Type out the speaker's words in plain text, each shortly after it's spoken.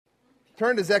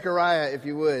Turn to Zechariah, if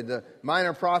you would, the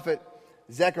minor prophet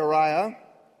Zechariah.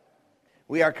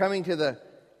 We are coming to the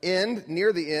end,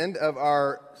 near the end of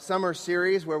our summer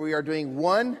series where we are doing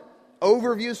one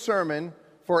overview sermon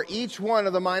for each one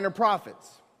of the minor prophets.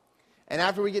 And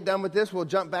after we get done with this, we'll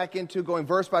jump back into going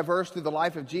verse by verse through the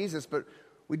life of Jesus. But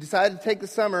we decided to take the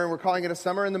summer, and we're calling it a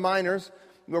summer in the minors,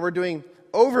 where we're doing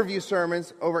overview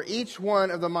sermons over each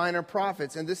one of the minor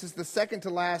prophets. And this is the second to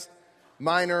last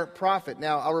minor prophet.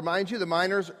 Now, I'll remind you, the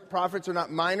minor prophets are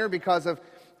not minor because of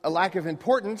a lack of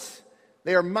importance.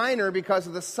 They are minor because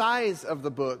of the size of the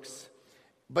books,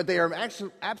 but they are actually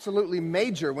absolutely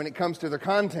major when it comes to their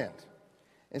content.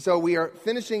 And so we are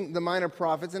finishing the minor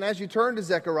prophets. And as you turn to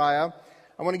Zechariah,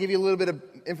 I want to give you a little bit of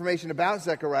information about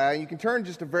Zechariah. You can turn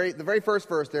just the very first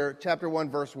verse there, chapter 1,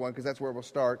 verse 1, because that's where we'll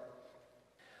start.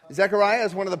 Zechariah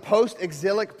is one of the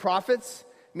post-exilic prophets,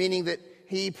 meaning that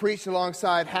he preached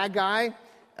alongside Haggai,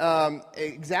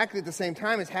 exactly at the same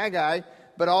time as Haggai,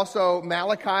 but also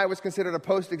Malachi was considered a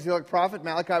post-exilic prophet.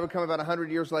 Malachi would come about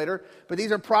 100 years later. But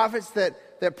these are prophets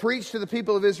that preached to the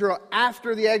people of Israel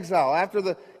after the exile,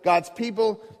 after God's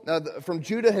people from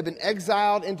Judah had been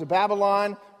exiled into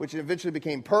Babylon, which eventually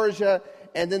became Persia,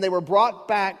 and then they were brought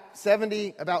back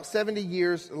about 70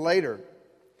 years later.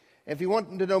 If you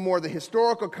want to know more of the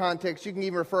historical context, you can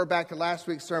even refer back to last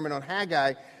week's sermon on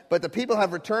Haggai. But the people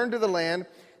have returned to the land.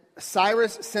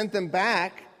 Cyrus sent them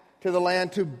back to the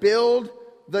land to build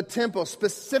the temple,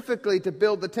 specifically to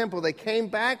build the temple. They came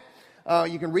back.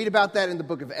 You can read about that in the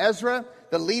book of Ezra.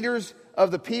 The leaders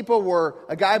of the people were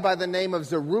a guy by the name of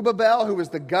Zerubbabel, who was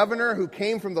the governor who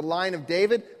came from the line of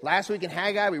David. Last week in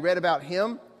Haggai, we read about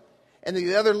him. And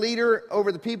the other leader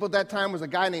over the people at that time was a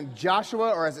guy named Joshua,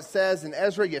 or as it says in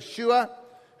Ezra, Yeshua,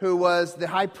 who was the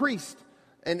high priest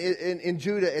in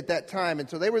Judah at that time. And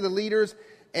so they were the leaders,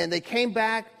 and they came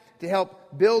back to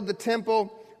help build the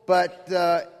temple, but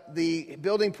the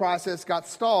building process got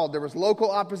stalled. There was local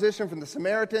opposition from the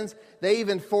Samaritans. They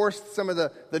even forced some of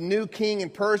the new king in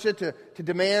Persia to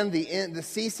demand the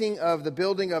ceasing of the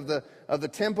building of the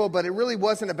temple, but it really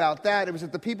wasn't about that. It was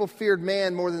that the people feared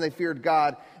man more than they feared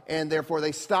God, and therefore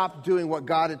they stopped doing what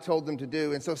God had told them to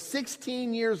do. And so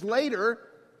 16 years later,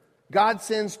 God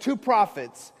sends two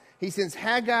prophets. He sends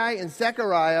Haggai and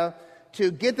Zechariah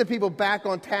to get the people back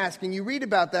on task. And you read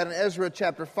about that in Ezra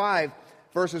chapter 5,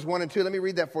 verses 1 and 2. Let me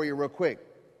read that for you real quick.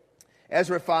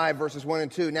 Ezra 5, verses 1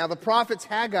 and 2. Now the prophets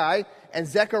Haggai and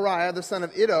Zechariah, the son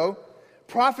of Iddo,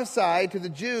 prophesied to the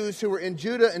Jews who were in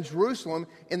Judah and Jerusalem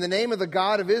in the name of the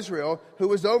God of Israel who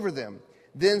was over them.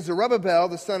 Then Zerubbabel,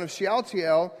 the son of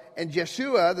Shealtiel, and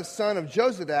Jeshua, the son of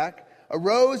Jozadak,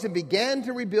 arose and began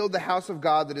to rebuild the house of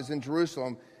God that is in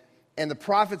Jerusalem. And the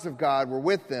prophets of God were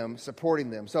with them,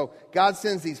 supporting them. So God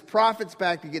sends these prophets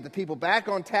back to get the people back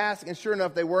on task. And sure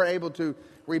enough, they were able to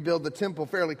rebuild the temple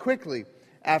fairly quickly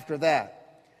after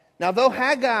that. Now, though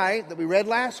Haggai, that we read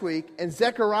last week, and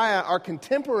Zechariah are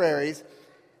contemporaries,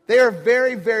 they are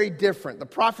very, very different. The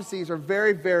prophecies are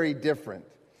very, very different.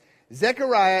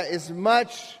 Zechariah is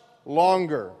much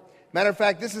longer. Matter of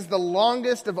fact, this is the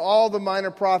longest of all the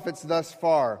minor prophets thus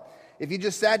far. If you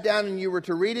just sat down and you were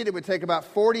to read it, it would take about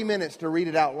 40 minutes to read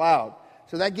it out loud.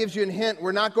 So that gives you a hint.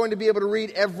 We're not going to be able to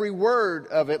read every word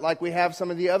of it like we have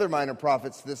some of the other minor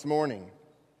prophets this morning.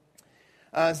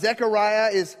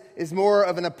 Zechariah is more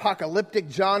of an apocalyptic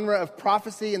genre of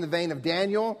prophecy in the vein of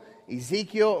Daniel,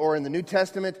 Ezekiel, or in the New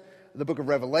Testament, the book of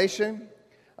Revelation.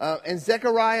 And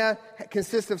Zechariah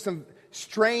consists of some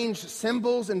strange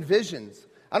symbols and visions.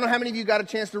 I don't know how many of you got a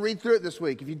chance to read through it this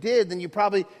week. If you did, then you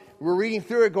probably were reading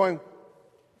through it going,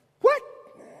 what?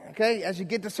 Okay, as you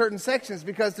get to certain sections,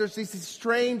 because there's these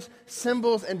strange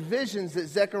symbols and visions that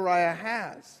Zechariah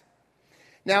has.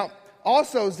 Now,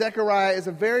 also, Zechariah is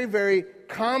a very, very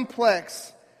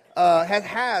complex,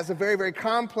 has a very, very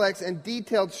complex and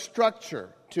detailed structure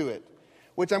to it,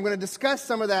 which I'm going to discuss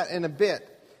some of that in a bit,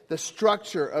 the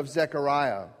structure of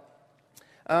Zechariah.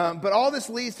 But all this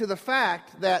leads to the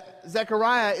fact that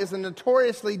Zechariah is a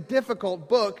notoriously difficult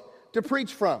book to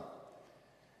preach from.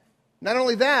 Not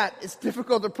only that, it's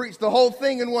difficult to preach the whole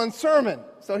thing in one sermon.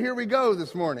 So here we go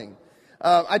this morning.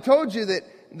 I told you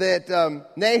that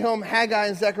Nahum, Haggai,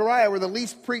 and Zechariah were the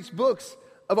least preached books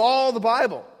of all the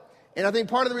Bible. And I think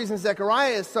part of the reason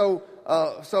Zechariah is so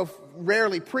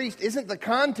rarely preached isn't the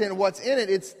content of what's in it.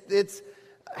 It's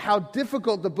how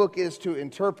difficult the book is to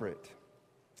interpret.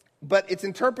 But its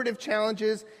interpretive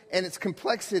challenges and its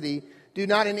complexity do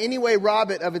not in any way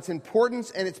rob it of its importance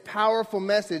and its powerful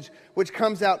message, which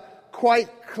comes out quite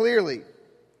clearly.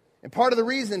 And part of the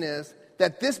reason is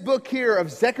that this book here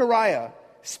of Zechariah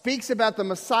speaks about the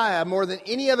Messiah more than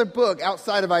any other book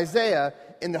outside of Isaiah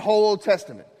in the whole Old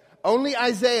Testament. Only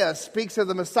Isaiah speaks of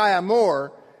the Messiah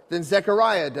more than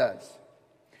Zechariah does.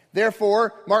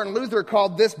 Therefore, Martin Luther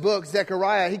called this book,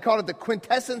 Zechariah, he called it the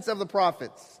quintessence of the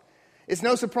prophets. It's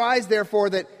no surprise, therefore,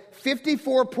 that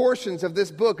 54 portions of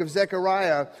this book of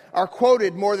Zechariah are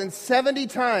quoted more than 70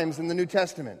 times in the New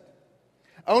Testament.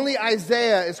 Only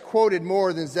Isaiah is quoted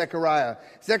more than Zechariah.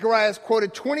 Zechariah is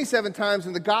quoted 27 times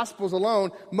in the Gospels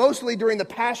alone, mostly during the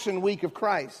Passion Week of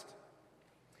Christ.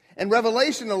 And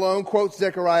Revelation alone quotes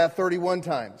Zechariah 31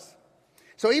 times.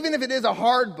 So even if it is a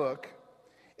hard book,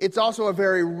 it's also a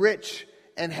very rich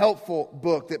and helpful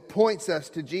book that points us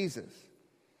to Jesus.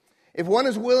 If one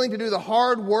is willing to do the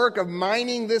hard work of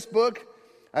mining this book,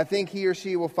 I think he or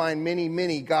she will find many,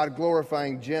 many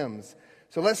God-glorifying gems.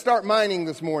 So let's start mining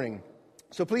this morning.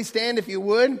 So please stand, if you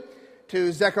would,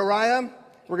 to Zechariah.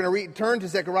 We're going to turn to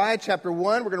Zechariah chapter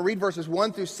 1. We're going to read verses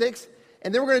 1 through 6,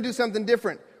 and then we're going to do something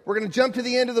different. We're going to jump to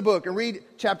the end of the book and read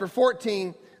chapter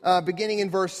 14, beginning in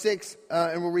verse 6,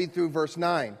 and we'll read through verse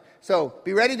 9. So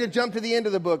be ready to jump to the end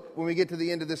of the book when we get to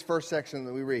the end of this first section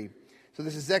that we read. So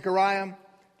this is Zechariah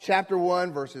chapter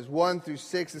 1, verses 1 through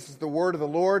 6. This is the word of the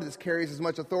Lord. This carries as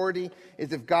much authority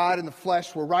as if God in the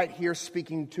flesh were right here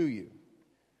speaking to you.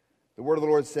 The word of the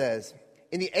Lord says,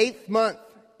 "In the 8th month,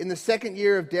 in the 2nd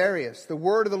year of Darius, the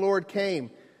word of the Lord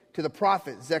came to the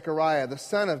prophet Zechariah, the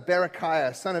son of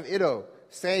Berechiah, son of Iddo,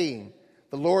 saying,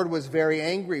 The Lord was very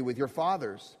angry with your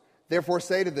fathers. Therefore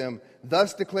say to them,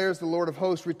 Thus declares the Lord of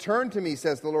hosts, Return to me,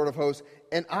 says the Lord of hosts,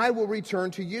 and I will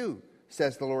return to you,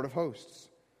 says the Lord of hosts.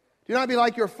 Do not be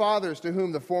like your fathers, to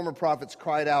whom the former prophets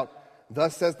cried out,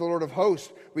 Thus says the Lord of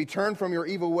hosts, Return from your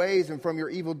evil ways and from your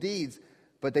evil deeds.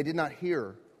 But they did not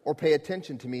hear or pay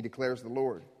attention to me, declares the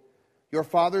Lord. Your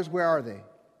fathers, where are they?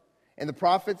 And the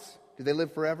prophets, do they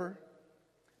live forever?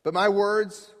 But my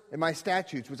words and my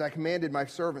statutes, which I commanded my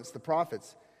servants, the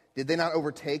prophets, did they not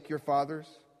overtake your fathers?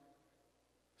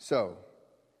 So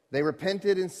they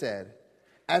repented and said,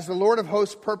 As the Lord of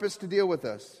hosts purposed to deal with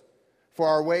us for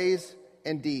our ways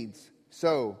and deeds,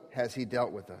 so has he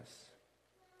dealt with us."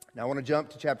 Now I want to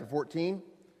jump to chapter 14.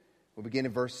 We'll begin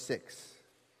in verse 6.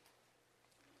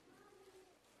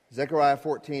 Zechariah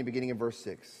 14, beginning in verse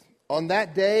 6. "On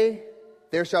that day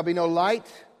there shall be no light,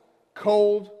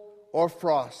 cold, or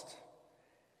frost.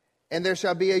 And there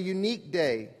shall be a unique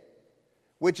day,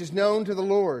 which is known to the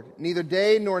Lord, neither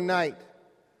day nor night.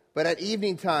 But at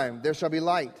evening time there shall be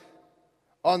light.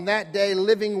 On that day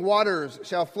living waters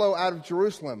shall flow out of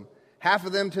Jerusalem, half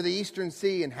of them to the eastern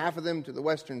sea and half of them to the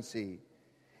western sea.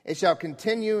 It shall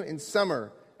continue in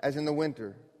summer as in the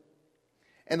winter.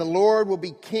 And the Lord will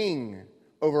be king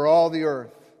over all the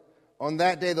earth. On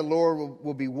that day the Lord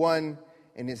will be one,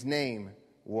 and his name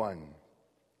one."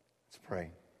 Let's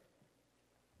pray.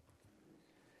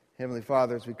 Heavenly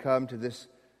Father, as we come to this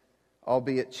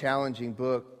albeit challenging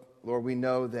book, Lord, we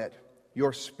know that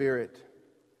your Spirit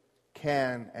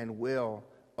can and will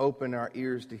open our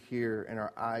ears to hear and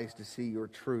our eyes to see your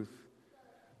truth.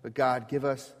 But God, give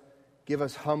us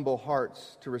humble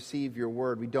hearts to receive your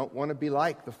word. We don't want to be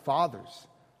like the fathers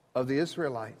of the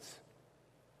Israelites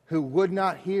who would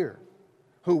not hear,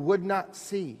 who would not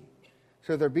see.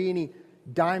 So if there be any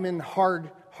diamond hard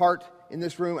heart in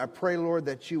this room, I pray, Lord,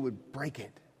 that you would break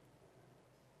it.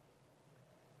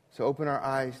 So open our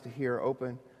eyes to hear,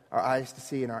 open our eyes to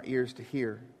see, and our ears to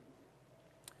hear.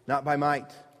 Not by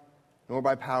might, nor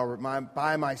by power, but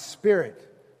by my Spirit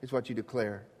is what you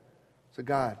declare. So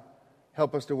God,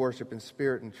 help us to worship in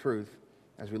spirit and truth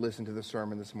as we listen to the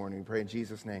sermon this morning. We pray in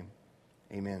Jesus' name.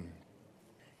 Amen.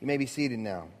 You may be seated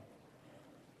now.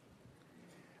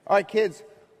 All right, kids,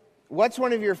 what's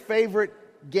one of your favorite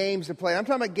games to play? I'm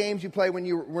talking about games you play when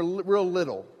you were real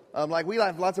little. Like we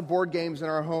have lots of board games in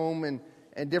our home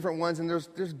and different ones, and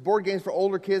there's board games for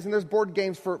older kids, and there's board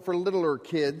games for littler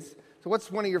kids. So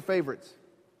what's one of your favorites?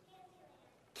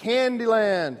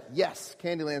 Candyland. Yes,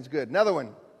 Candyland's good. Another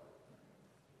one.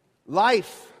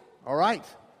 Life. All right,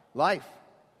 Life.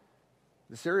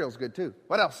 The cereal's good too.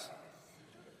 What else?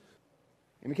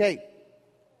 Kate.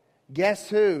 Guess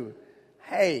Who?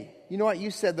 Hey, you know what? You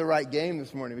said the right game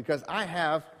this morning because I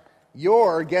have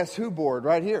your Guess Who board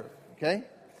right here. Okay?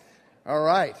 All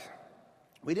right.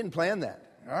 We didn't plan that.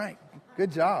 All right.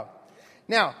 Good job.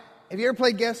 Now, have you ever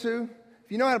played Guess Who?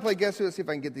 If you know how to play Guess Who, let's see if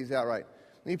I can get these out right.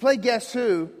 When you play Guess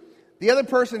Who, the other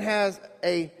person has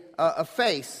a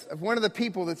face of one of the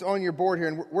people that's on your board here,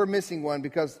 and we're missing one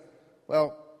because,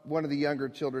 well, one of the younger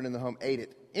children in the home ate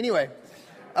it. Anyway,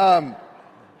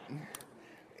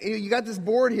 you got this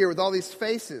board here with all these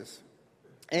faces,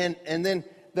 and then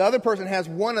the other person has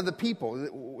one of the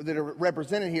people that are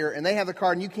represented here, and they have the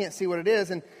card, and you can't see what it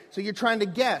is, and so you're trying to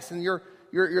guess, and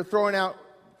you're throwing out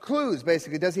clues,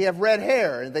 basically. Does he have red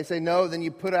hair? And they say no, then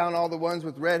you put out all the ones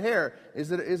with red hair.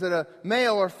 Is it a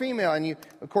male or female? And you,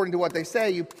 according to what they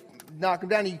say, you knock them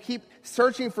down and you keep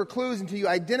searching for clues until you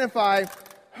identify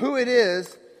who it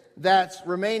is that's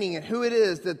remaining and who it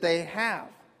is that they have.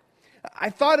 I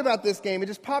thought about this game. It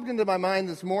just popped into my mind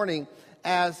this morning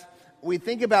as we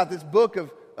think about this book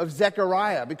of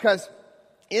Zechariah, because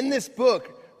in this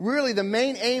book, really the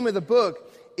main aim of the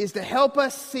book is to help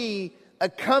us see a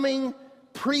coming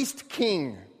priest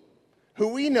king who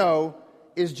we know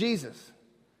is Jesus.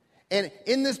 And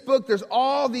in this book, there's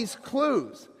all these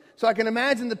clues. So I can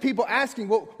imagine the people asking,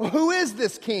 well, who is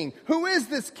this king? Who is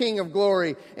this king of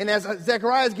glory? And as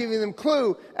Zechariah is giving them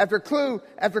clue after clue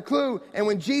after clue, and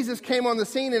when Jesus came on the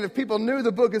scene, and if people knew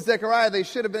the book of Zechariah, they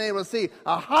should have been able to see,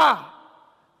 aha,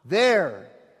 there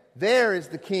is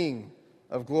the king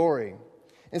of glory.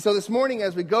 And so this morning,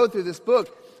 as we go through this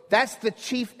book, that's the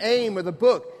chief aim of the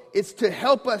book. It's to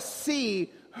help us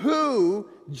see who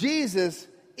Jesus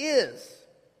is.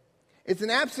 It's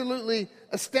an absolutely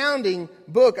astounding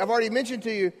book. I've already mentioned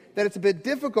to you that it's a bit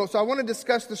difficult, so I want to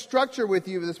discuss the structure with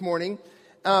you this morning.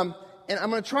 And I'm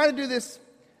going to try to do this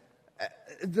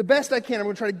the best I can. I'm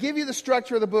going to try to give you the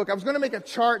structure of the book. I was going to make a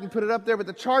chart and put it up there, but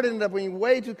the chart ended up being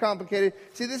way too complicated.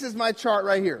 See, this is my chart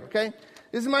right here, okay?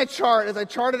 This is my chart as I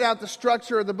charted out the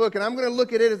structure of the book, and I'm going to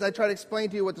look at it as I try to explain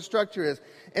to you what the structure is.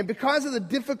 And because of the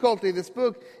difficulty of this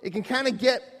book, it can kind of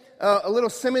get a little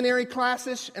seminary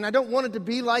classish, and I don't want it to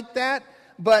be like that,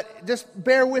 but just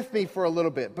bear with me for a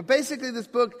little bit. But basically, this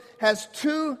book has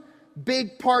two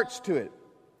big parts to it.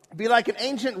 It'd be like an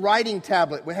ancient writing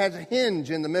tablet which has a hinge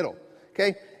in the middle,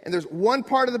 okay? And there's one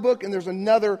part of the book, and there's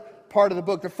another part of the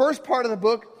book. The first part of the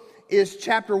book is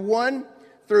chapter 1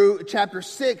 through chapter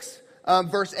 6,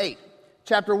 verse 8.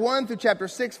 Chapter 1 through chapter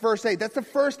 6, verse 8. That's the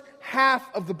first half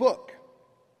of the book.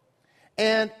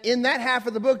 And in that half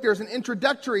of the book, there's an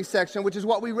introductory section, which is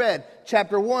what we read.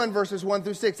 Chapter 1, verses 1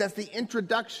 through 6. That's the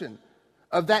introduction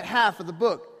of that half of the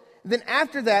book. Then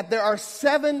after that, there are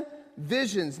 7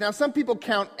 visions. Now, some people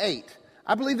count 8.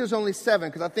 I believe there's only 7,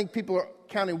 because I think people are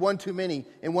counting one too many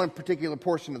in one particular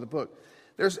portion of the book.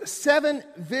 There's 7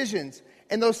 visions.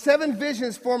 And those 7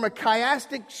 visions form a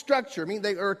chiastic structure. I mean,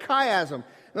 they are a chiasm.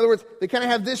 In other words, they kind of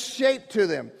have this shape to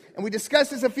them. And we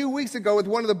discussed this a few weeks ago with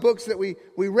one of the books that we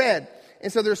read.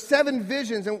 And so there's 7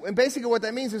 visions. And basically what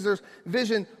that means is there's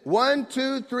vision 1,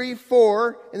 2, 3,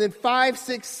 4, and then 5,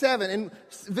 6, 7. And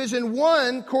vision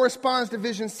 1 corresponds to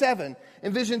vision 7.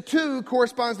 And vision 2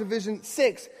 corresponds to vision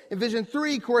 6. And vision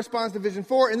 3 corresponds to vision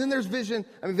 4. And then there's vision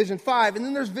 5. And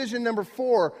then there's vision number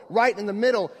 4 right in the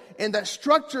middle. And that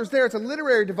structure is there. It's a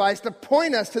literary device to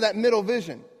point us to that middle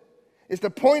vision. It's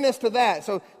to point us to that.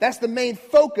 So that's the main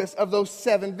focus of those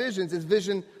 7 visions, is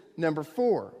vision number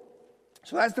 4.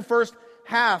 So that's the first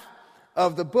half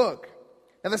of the book.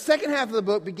 Now the second half of the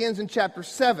book begins in chapter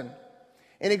 7.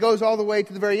 And it goes all the way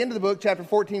to the very end of the book, chapter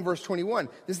 14, verse 21.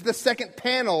 This is the second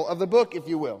panel of the book, if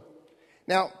you will.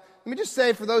 Now, let me just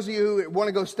say, for those of you who want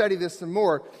to go study this some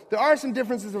more, there are some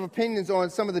differences of opinions on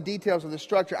some of the details of the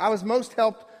structure. I was most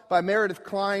helped by Meredith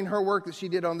Klein, her work that she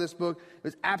did on this book. It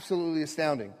was absolutely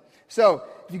astounding. So,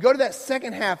 if you go to that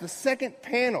second half, the second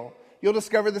panel, you'll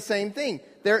discover the same thing.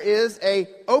 There is an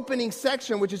opening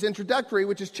section, which is introductory,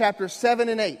 which is chapters 7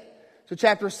 and 8. So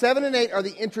chapters 7 and 8 are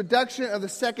the introduction of the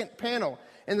second panel.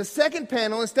 And the second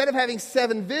panel, instead of having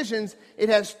 7 visions, it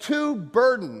has 2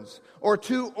 burdens, or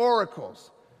 2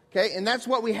 oracles. Okay, and that's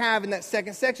what we have in that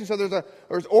second section. So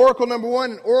there's oracle number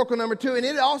 1 and oracle number 2, and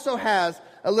it also has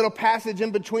a little passage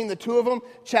in between the two of them,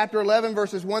 chapter 11,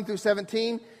 verses 1 through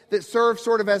 17, that serves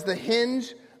sort of as the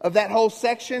hinge of that whole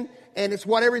section, and it's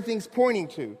what everything's pointing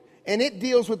to. And it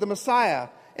deals with the Messiah,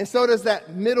 and so does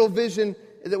that middle vision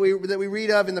that we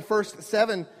read of in the first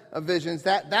 7 of visions.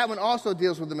 That one also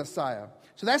deals with the Messiah.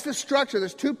 So that's the structure.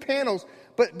 There's 2 panels,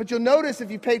 but you'll notice if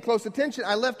you paid close attention,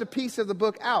 I left a piece of the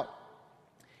book out.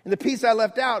 And the piece I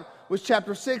left out was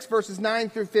chapter 6, verses 9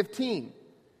 through 15.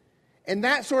 And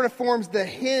that sort of forms the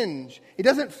hinge. It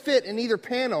doesn't fit in either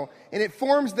panel, and it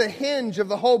forms the hinge of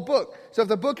the whole book. So if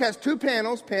the book has 2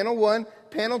 panels, panel 1,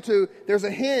 panel 2, there's a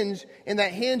hinge, and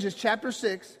that hinge is chapter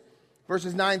 6,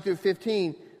 verses 9 through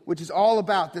 15, which is all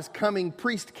about this coming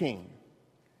priest king.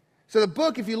 So the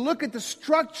book, if you look at the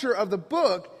structure of the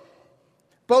book,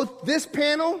 both this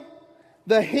panel,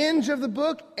 the hinge of the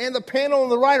book, and the panel on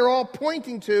the right are all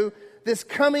pointing to this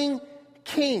coming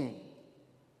king.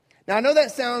 Now, I know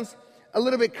that sounds a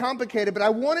little bit complicated, but I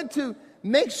wanted to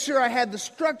make sure I had the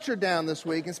structure down this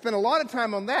week and spend a lot of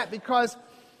time on that, because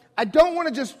I don't want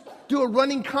to just do a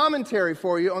running commentary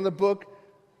for you on the book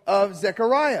of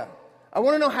Zechariah. I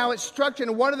want to know how it's structured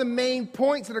and what are the main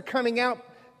points that are coming out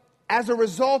as a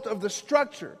result of the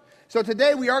structure. So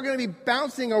today we are going to be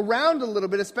bouncing around a little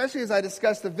bit, especially as I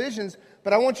discuss the visions,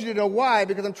 but I want you to know why,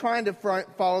 because I'm trying to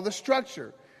follow the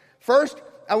structure. First,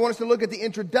 I want us to look at the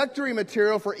introductory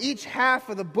material for each half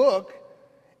of the book,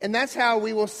 and that's how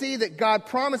we will see that God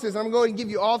promises. I'm going to give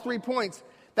you all 3 points.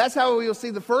 That's how we will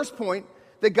see the first point,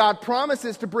 that God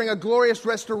promises to bring a glorious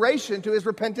restoration to his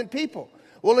repentant people.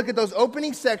 We'll look at those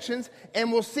opening sections,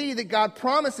 and we'll see that God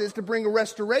promises to bring a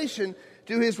restoration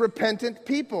to his repentant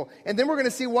people. And then we're going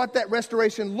to see what that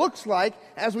restoration looks like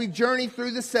as we journey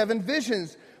through the 7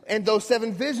 visions. And those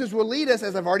 7 visions will lead us,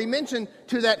 as I've already mentioned,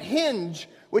 to that hinge,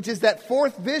 which is that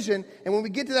 4th vision. And when we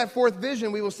get to that 4th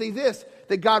vision, we will see this,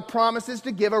 that God promises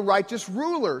to give a righteous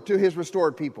ruler to his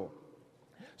restored people.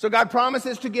 So God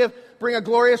promises to bring a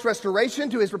glorious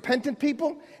restoration to his repentant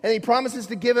people, and he promises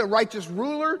to give a righteous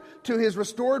ruler to his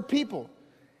restored people.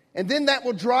 And then that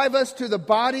will drive us to the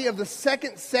body of the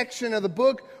 2nd section of the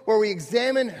book, where we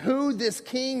examine who this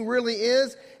king really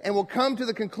is, and we'll come to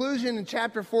the conclusion in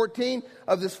chapter 14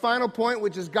 of this final point,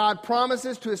 which is God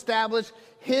promises to establish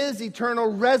his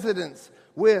eternal residence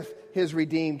with his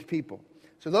redeemed people.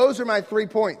 So those are my 3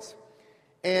 points.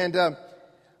 And I'm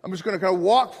just going to kind of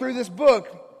walk through this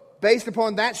book based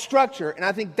upon that structure, and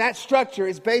I think that structure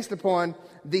is based upon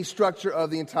the structure of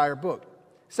the entire book.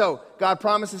 So, God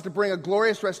promises to bring a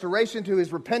glorious restoration to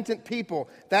his repentant people.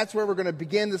 That's where we're going to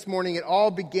begin this morning. It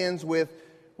all begins with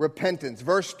repentance.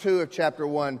 Verse 2 of chapter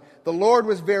 1, "The Lord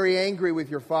was very angry with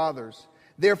your fathers.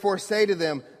 Therefore say to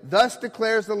them, thus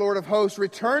declares the Lord of hosts,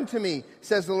 return to me,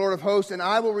 says the Lord of hosts, and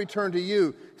I will return to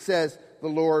you, says the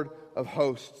Lord of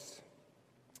hosts."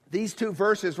 These 2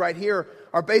 verses right here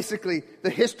are basically the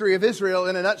history of Israel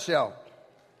in a nutshell.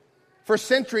 For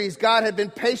centuries, God had been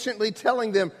patiently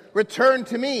telling them, return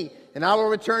to me, and I will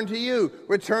return to you.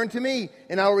 Return to me,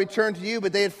 and I will return to you.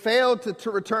 But they had failed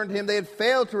to return to him. They had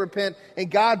failed to repent,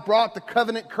 and God brought the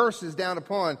covenant curses down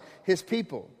upon his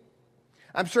people.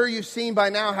 I'm sure you've seen by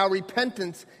now how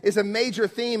repentance is a major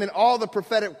theme in all the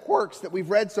prophetic works that we've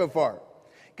read so far.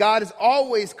 God is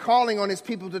always calling on his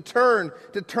people to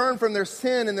turn from their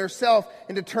sin and their self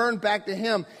and to turn back to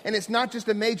him. And it's not just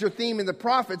a major theme in the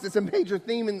prophets, it's a major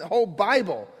theme in the whole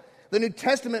Bible. The New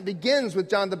Testament begins with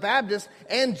John the Baptist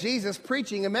and Jesus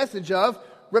preaching a message of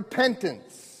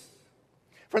repentance.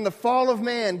 From the fall of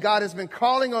man, God has been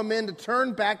calling on men to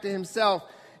turn back to himself.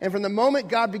 And from the moment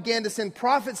God began to send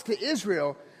prophets to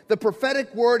Israel, the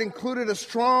prophetic word included a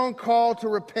strong call to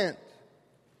repent.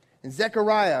 In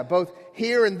Zechariah, both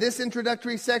here in this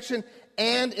introductory section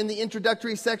and in the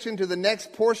introductory section to the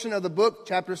next portion of the book,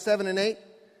 chapters 7 and 8,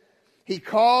 he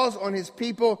calls on his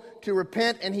people to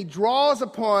repent, and he draws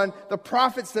upon the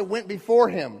prophets that went before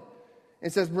him.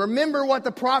 It says, remember what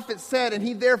the prophets said, and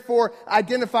he therefore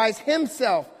identifies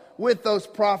himself with those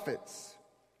prophets.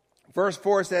 Verse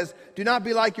 4 says, do not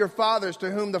be like your fathers,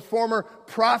 to whom the former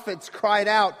prophets cried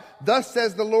out, thus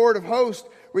says the Lord of hosts,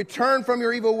 return from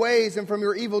your evil ways and from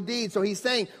your evil deeds. So he's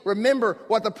saying, remember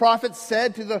what the prophets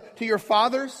said to your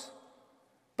fathers,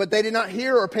 but they did not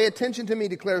hear or pay attention to me,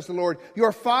 declares the Lord.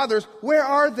 Your fathers, where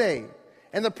are they?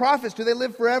 And the prophets, do they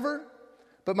live forever?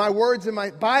 But my words and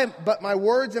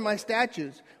my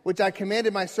statutes, which I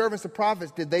commanded my servants the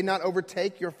prophets, did they not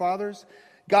overtake your fathers?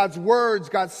 God's words,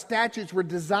 God's statutes were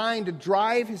designed to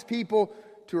drive his people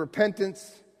to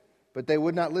repentance, but they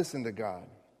would not listen to God.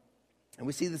 And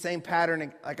we see the same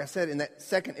pattern, like I said, in that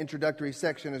second introductory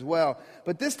section as well.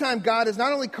 But this time, God is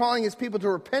not only calling his people to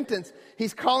repentance,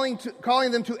 he's calling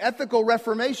them to ethical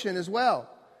reformation as well.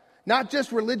 Not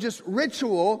just religious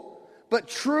ritual, but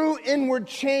true inward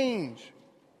change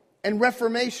and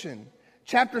reformation.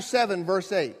 Chapter 7,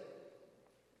 verse 8.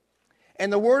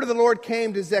 And the word of the Lord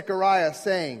came to Zechariah,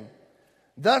 saying,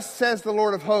 thus says the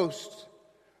Lord of hosts,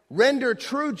 render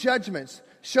true judgments,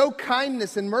 show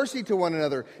kindness and mercy to one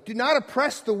another. Do not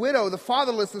oppress the widow, the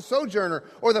fatherless, the sojourner,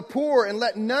 or the poor, and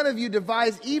let none of you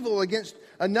devise evil against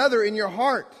another in your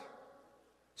heart.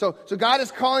 So God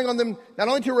is calling on them not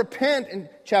only to repent in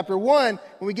chapter 1,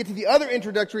 when we get to the other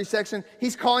introductory section,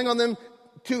 he's calling on them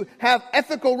to have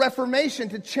ethical reformation,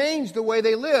 to change the way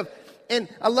they live. And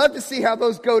I love to see how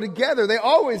those go together. They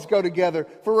always go together.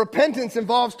 For repentance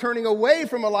involves turning away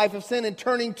from a life of sin and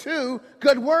turning to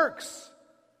good works.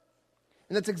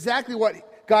 And that's exactly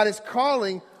what God is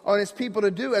calling on his people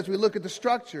to do as we look at the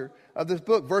structure of this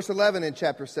book. Verse 11 in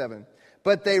chapter 7.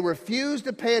 But they refused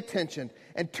to pay attention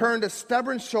and turned a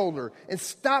stubborn shoulder and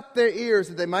stopped their ears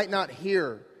that they might not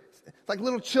hear. It's like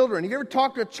little children. Have you ever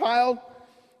talked to a child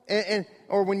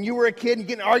or when you were a kid and you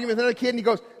get in an argument with another kid and he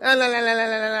goes, la, la, la, la, la,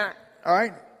 la, la. All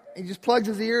right? He just plugs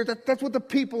his ears. That's what the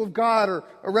people of God are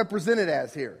represented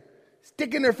as here.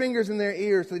 sticking their fingers in their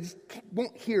ears so they just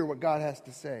won't hear what God has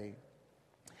to say.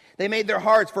 They made their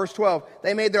hearts, verse 12,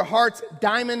 they made their hearts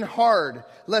diamond hard,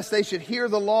 lest they should hear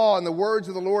the law and the words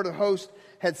of the Lord of hosts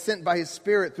had sent by his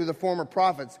Spirit through the former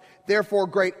prophets. Therefore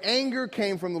great anger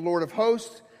came from the Lord of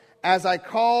hosts. As I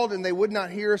called and they would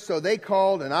not hear, so they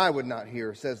called and I would not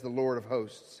hear, says the Lord of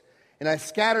hosts. And I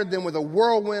scattered them with a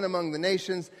whirlwind among the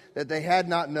nations that they had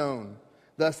not known.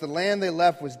 Thus the land they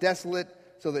left was desolate,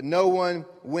 so that no one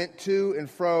went to and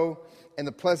fro, and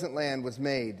the pleasant land was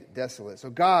made desolate. So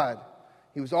God,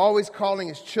 he was always calling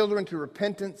his children to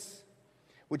repentance,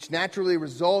 which naturally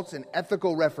results in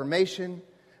ethical reformation.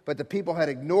 But the people had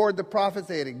ignored the prophets,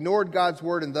 they had ignored God's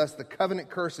word, and thus the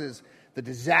covenant curses, the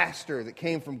disaster that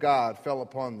came from God, fell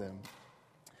upon them.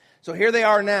 So here they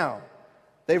are now.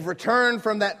 They've returned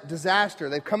from that disaster.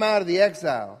 They've come out of the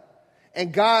exile.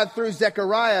 And God, through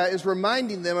Zechariah, is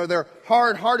reminding them of their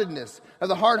hard-heartedness, of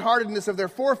the hard-heartedness of their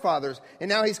forefathers. And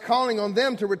now he's calling on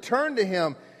them to return to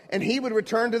him, and he would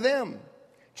return to them.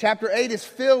 Chapter 8 is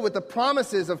filled with the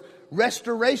promises of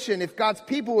restoration if God's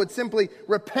people would simply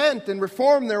repent and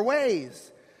reform their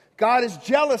ways. God is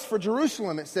jealous for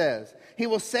Jerusalem, it says. He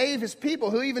will save his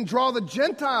people. He'll even draw the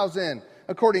Gentiles in,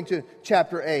 according to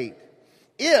chapter 8.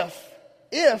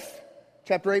 If,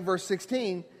 chapter 8, verse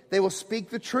 16, they will speak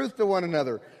the truth to one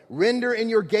another. Render in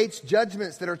your gates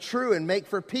judgments that are true and make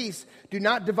for peace. Do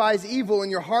not devise evil in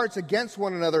your hearts against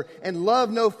one another, and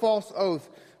love no false oath.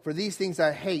 For these things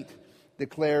I hate,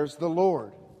 declares the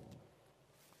Lord.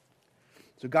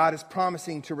 So God is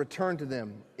promising to return to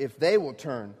them if they will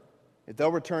turn, if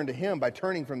they'll return to him by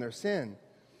turning from their sin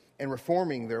and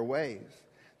reforming their ways.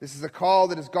 This is a call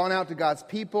that has gone out to God's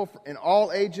people in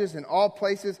all ages, in all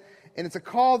places, and it's a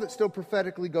call that still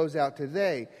prophetically goes out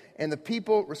today. And the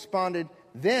people responded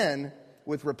then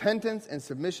with repentance and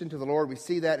submission to the Lord. We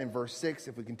see that in verse 6.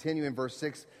 If we continue in verse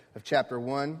 6 of chapter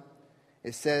 1,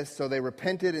 it says, So they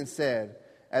repented and said,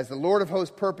 As the Lord of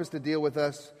hosts purposed to deal with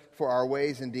us for our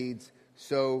ways and deeds,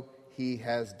 so he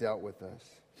has dealt with us.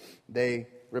 They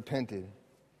repented.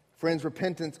 Friends,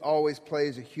 repentance always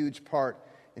plays a huge part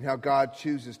in how God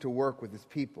chooses to work with his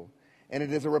people. And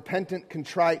it is a repentant,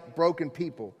 contrite, broken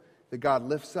people that God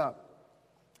lifts up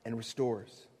and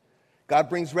restores. God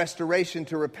brings restoration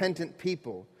to repentant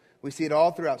people. We see it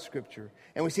all throughout Scripture.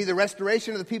 And we see the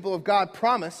restoration of the people of God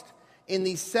promised in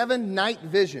these 7 night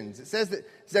visions. It says that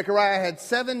Zechariah had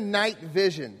 7 night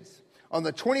visions on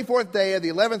the 24th day of the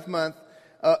 11th month,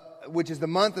 which is the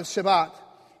month of Shabbat,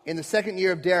 in the 2nd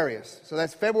year of Darius. So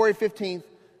that's February 15th,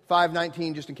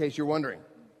 519, just in case you're wondering.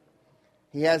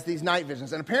 He has these night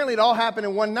visions. And apparently it all happened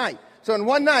in one night. So in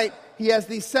one night, he has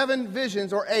these 7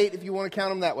 visions, or 8 if you want to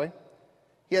count them that way.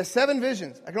 He has 7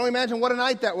 visions. I can only imagine what a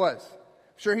night that was.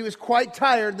 I'm sure he was quite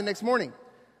tired the next morning.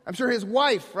 I'm sure his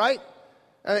wife, right?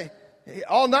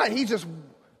 All night he's just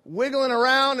wiggling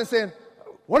around and saying,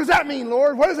 What does that mean,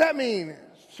 Lord? What does that mean?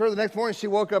 Sure, the next morning she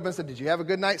woke up and said, Did you have a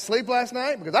good night's sleep last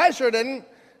night? Because I sure didn't.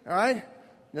 All right?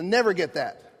 You'll never get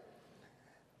that.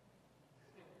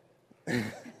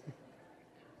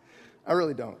 I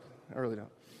really don't.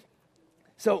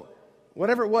 So,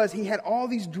 whatever it was, he had all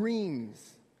these dreams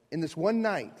in this one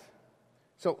night.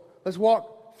 So, let's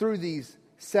walk through these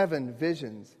 7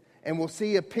 visions, and we'll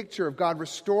see a picture of God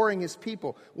restoring his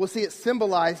people. We'll see it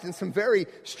symbolized in some very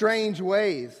strange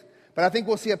ways. But I think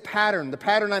we'll see a pattern, the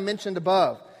pattern I mentioned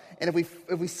above. And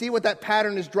if we see what that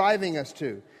pattern is driving us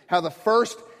to, how the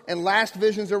first and last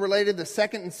visions are related, the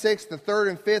 2nd and 6th, the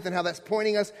 3rd and 5th, and how that's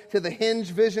pointing us to the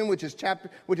hinge vision, which is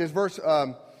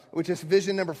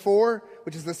vision number 4,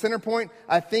 which is the center point.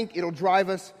 I think it'll drive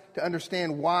us to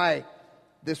understand why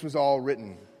this was all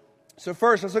written. So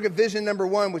first, let's look at vision number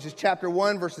 1, which is chapter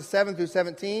 1, verses 7 through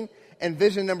 17, and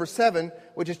vision number 7,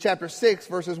 which is chapter 6,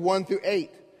 verses 1 through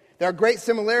 8. There are great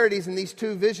similarities in these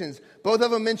 2 visions. Both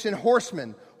of them mention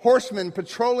horsemen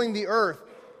patrolling the earth.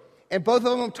 And both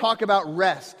of them talk about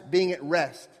rest, being at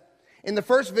rest. In the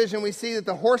first vision, we see that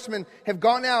the horsemen have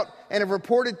gone out and have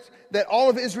reported that all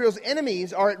of Israel's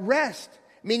enemies are at rest,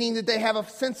 meaning that they have a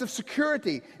sense of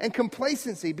security and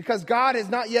complacency because God has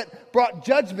not yet brought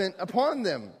judgment upon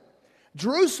them.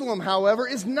 Jerusalem, however,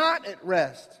 is not at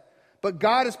rest, but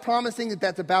God is promising that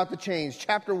that's about to change.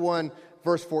 Chapter 1,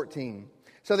 verse 14.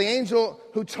 So the angel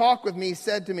who talked with me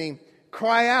said to me,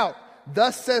 Cry out,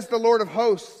 thus says the Lord of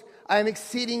hosts, I am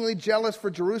exceedingly jealous for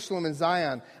Jerusalem and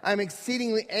Zion. I am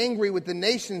exceedingly angry with the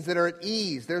nations that are at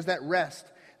ease. There's that rest.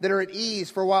 That are at ease.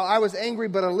 For while I was angry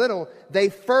but a little, they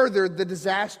furthered the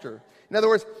disaster. In other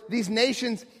words, these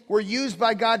nations were used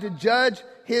by God to judge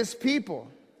his people.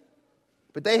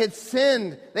 But they had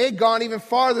sinned. They had gone even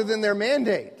farther than their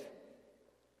mandate.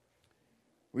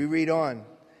 We read on.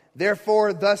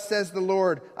 Therefore, thus says the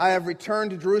Lord, I have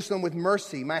returned to Jerusalem with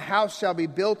mercy. My house shall be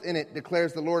built in it,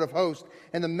 declares the Lord of hosts,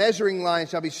 and the measuring line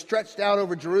shall be stretched out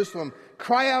over Jerusalem.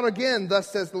 Cry out again, thus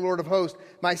says the Lord of hosts.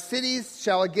 My cities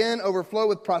shall again overflow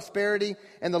with prosperity,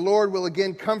 and the Lord will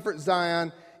again comfort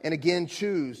Zion and again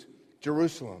choose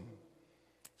Jerusalem.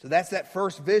 So that's that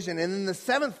first vision. And in the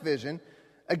seventh vision,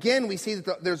 again, we see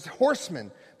that there's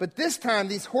horsemen. But this time,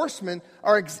 these horsemen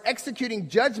are executing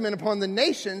judgment upon the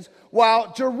nations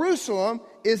while Jerusalem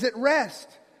is at rest.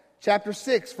 Chapter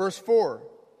 6, verse 4.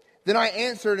 Then I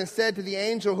answered and said to the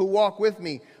angel who walked with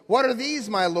me, What are these,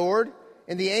 my Lord?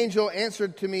 And the angel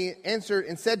answered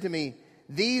and said to me,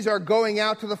 These are going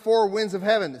out to the four winds of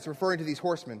heaven. It's referring to these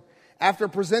horsemen. After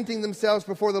presenting themselves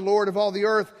before the Lord of all the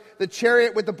earth, the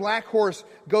chariot with the black horse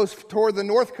goes toward the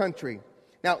north country.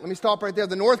 Now, let me stop right there.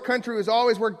 The north country was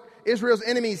always where Israel's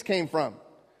enemies came from.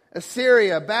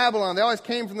 Assyria, Babylon, they always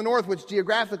came from the north, which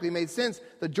geographically made sense.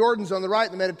 The Jordan's on the right,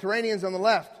 the Mediterranean's on the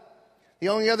left. The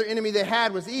only other enemy they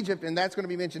had was Egypt, and that's going to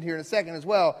be mentioned here in a second as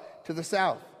well, to the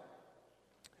south.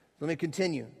 Let me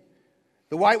continue.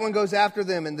 The white one goes after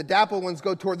them, and the dappled ones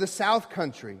go toward the south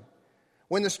country.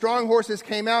 When the strong horses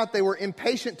came out, they were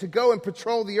impatient to go and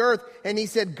patrol the earth. And he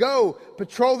said, Go,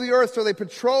 patrol the earth. So they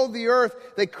patrolled the earth.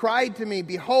 They cried to me,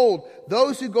 Behold,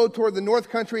 those who go toward the north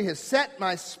country have set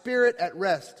my spirit at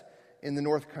rest in the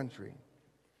north country.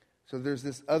 So there's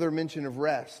this other mention of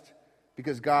rest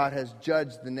because God has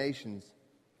judged the nations.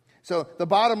 So the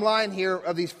bottom line here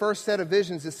of these first set of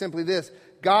visions is simply this.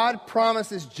 God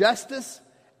promises justice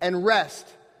and rest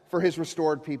for his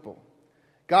restored people.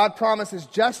 God promises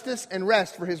justice and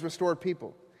rest for his restored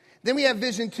people. Then we have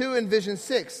vision 2 and vision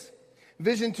 6.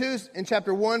 Vision 2 is in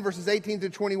chapter 1, verses 18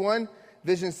 through 21.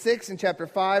 Vision 6 in chapter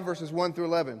 5, verses 1 through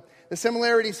 11. The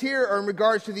similarities here are in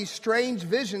regards to these strange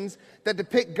visions that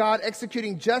depict God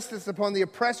executing justice upon the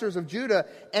oppressors of Judah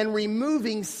and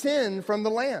removing sin from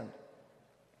the land.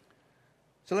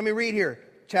 So let me read here.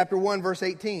 Chapter 1, verse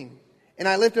 18. And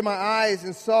I lifted my eyes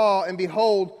and saw, and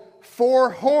behold,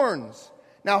 4 horns.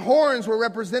 Now, horns were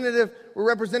representative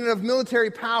of military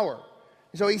power.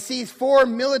 So he sees 4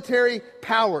 military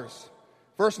powers.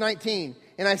 Verse 19,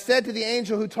 and I said to the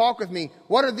angel who talked with me,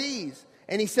 What are these?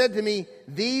 And he said to me,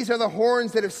 These are the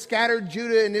horns that have scattered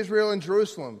Judah and Israel and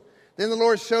Jerusalem. Then the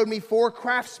Lord showed me 4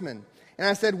 craftsmen. And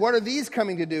I said, What are these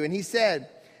coming to do? And he said,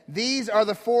 These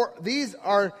have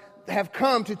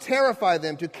come to terrify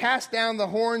them, to cast down the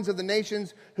horns of the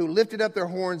nations who lifted up their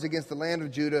horns against the land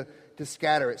of Judah, to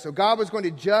scatter it. So God was going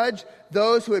to judge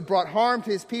those who had brought harm to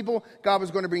his people. God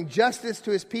was going to bring justice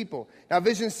to his people. Now,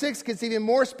 vision 6 gets even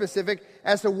more specific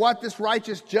as to what this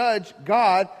righteous judge,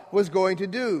 God, was going to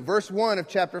do. Verse 1 of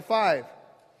chapter 5.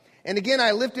 And again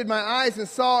I lifted my eyes and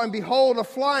saw, and behold, a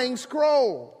flying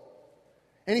scroll.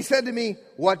 And he said to me,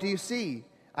 What do you see?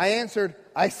 I answered,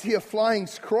 I see a flying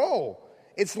scroll.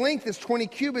 Its length is 20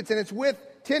 cubits and its width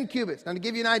 10 cubits. Now, to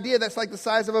give you an idea, that's like the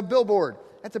size of a billboard.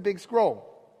 That's a big scroll.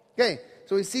 Okay,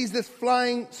 so he sees this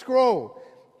flying scroll.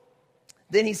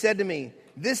 Then he said to me,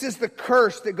 This is the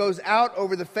curse that goes out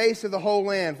over the face of the whole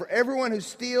land. For everyone who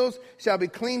steals shall be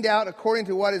cleaned out according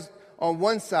to what is on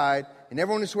one side, and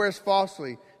everyone who swears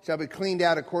falsely shall be cleaned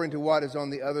out according to what is on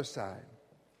the other side.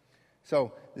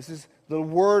 So this is the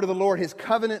word of the Lord, his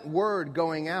covenant word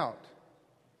going out.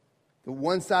 The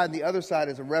one side and the other side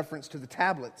is a reference to the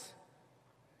tablets.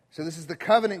 So this is the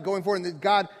covenant going forward, and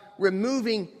God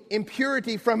removing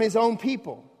impurity from his own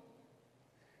people.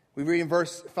 We read in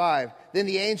verse 5, Then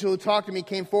the angel who talked to me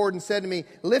came forward and said to me,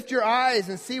 Lift your eyes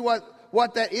and see what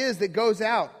that is that goes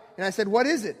out. And I said, What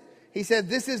is it? He said,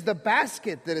 This is the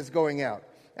basket that is going out.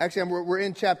 Actually, we're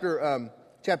in chapter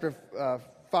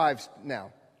 5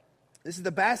 now. This is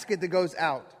the basket that goes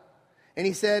out. And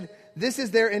he said, This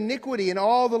is their iniquity in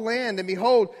all the land. And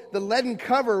behold, the leaden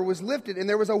cover was lifted, and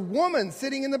there was a woman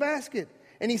sitting in the basket.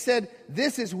 And he said,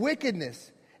 This is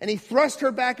wickedness. And he thrust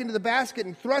her back into the basket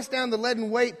and thrust down the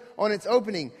leaden weight on its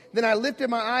opening. Then I lifted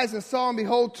my eyes and saw, and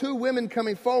behold, 2 women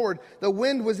coming forward. The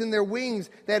wind was in their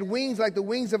wings. They had wings like the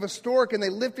wings of a stork, and they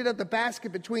lifted up the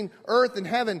basket between earth and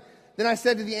heaven. Then I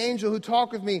said to the angel who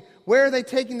talked with me, Where are they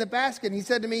taking the basket? And he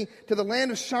said to me, To the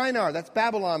land of Shinar, that's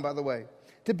Babylon, by the way,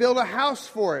 to build a house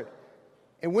for it.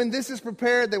 And when this is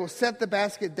prepared, they will set the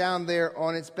basket down there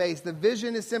on its base. The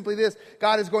vision is simply this.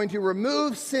 God is going to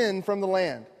remove sin from the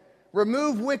land.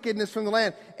 Remove wickedness from the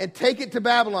land and take it to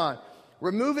Babylon.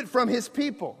 Remove it from his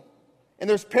people. And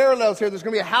there's parallels here. There's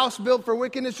going to be a house built for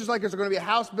wickedness, just like there's going to be a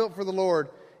house built for the Lord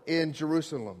in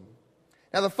Jerusalem.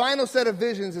 Now, the final set of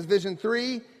visions is vision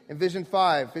 3 and vision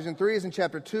 5. Vision 3 is in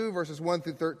chapter 2, verses 1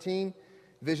 through 13.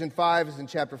 Vision 5 is in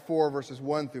chapter 4, verses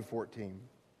 1 through 14.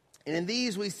 And in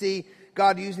these we see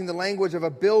God using the language of a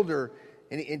builder.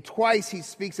 And twice he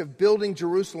speaks of building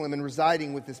Jerusalem and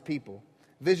residing with his people.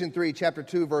 Vision 3, chapter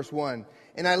 2, verse 1.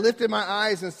 And I lifted my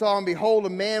eyes and saw, and behold, a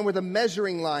man with a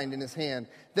measuring line in his hand.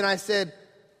 Then I said,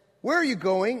 where are you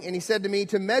going? And he said to me,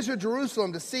 to measure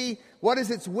Jerusalem, to see what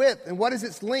is its width and what is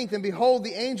its length. And behold,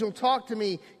 the angel who talked to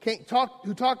me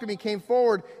came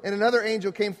forward, and another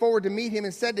angel came forward to meet him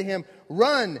and said to him,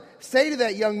 run, say to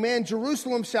that young man,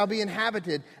 Jerusalem shall be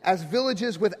inhabited as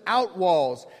villages without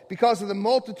walls, because of the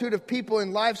multitude of people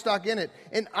and livestock in it.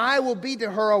 And I will be to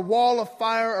her a wall of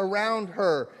fire around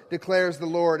her, declares the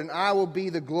Lord, and I will be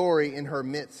the glory in her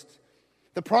midst.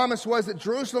 The promise was that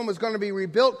Jerusalem was going to be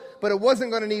rebuilt, but it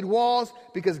wasn't going to need walls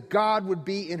because God would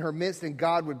be in her midst and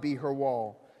God would be her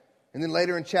wall. And then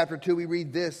later in chapter 2, we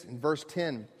read this in verse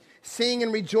 10. Sing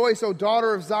and rejoice, O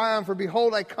daughter of Zion, for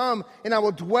behold, I come, and I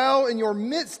will dwell in your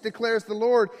midst, declares the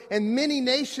Lord. And many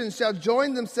nations shall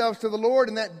join themselves to the Lord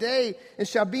in that day, and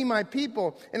shall be my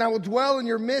people. And I will dwell in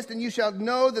your midst, and you shall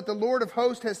know that the Lord of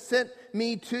hosts has sent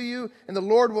me to you. And the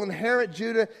Lord will inherit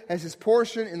Judah as his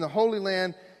portion in the Holy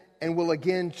Land, and will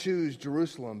again choose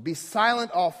Jerusalem. Be silent,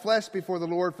 all flesh, before the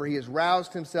Lord, for he has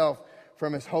roused himself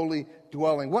from his holy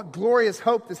dwelling. What glorious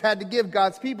hope this had to give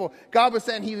God's people. God was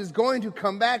saying he was going to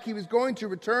come back. He was going to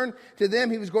return to them.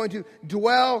 He was going to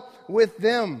dwell with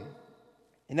them.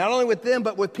 And not only with them,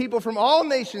 but with people from all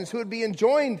nations who would be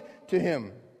enjoined to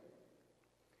him.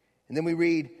 And then we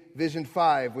read Vision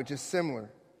 5, which is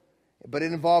similar. But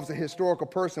it involves a historical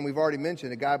person we've already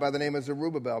mentioned, a guy by the name of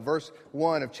Zerubbabel. Verse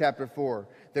 1 of chapter 4.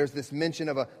 There's this mention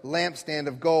of a lampstand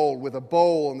of gold with a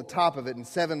bowl on the top of it and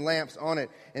 7 lamps on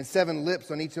it and 7 lips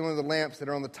on each one of the lamps that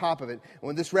are on the top of it. And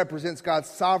when this represents God's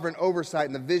sovereign oversight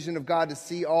and the vision of God to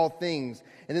see all things.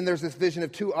 And then there's this vision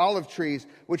of 2 olive trees,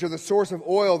 which are the source of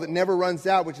oil that never runs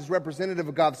out, which is representative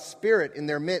of God's Spirit in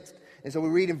their midst. And so we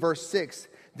read in verse 6,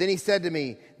 Then he said to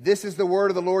me, This is the word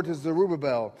of the Lord to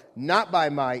Zerubbabel, not by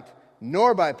might,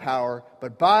 nor by power,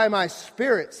 but by my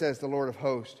Spirit, says the Lord of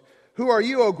hosts. Who are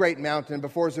you, O great mountain?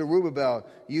 Before Zerubbabel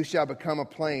you shall become a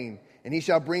plain, and he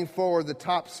shall bring forward the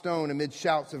top stone amid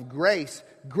shouts of grace,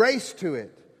 grace to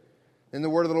it. Then the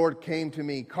word of the Lord came to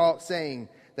me, saying,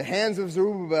 The hands of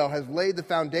Zerubbabel have laid the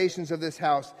foundations of this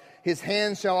house. His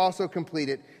hands shall also complete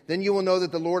it. Then you will know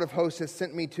that the Lord of hosts has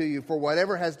sent me to you. For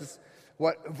whoever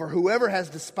has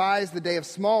despised the day of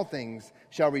small things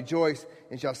shall rejoice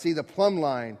and shall see the plumb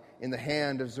line in the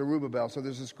hand of Zerubbabel. So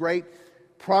there's this great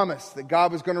promise that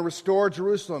God was going to restore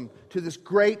Jerusalem to this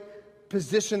great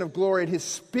position of glory, and his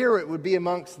Spirit would be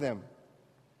amongst them.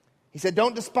 He said,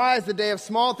 don't despise the day of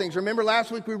small things. Remember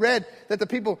last week we read that the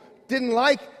people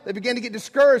they began to get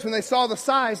discouraged when they saw the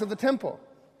size of the temple.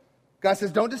 God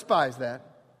says, don't despise that.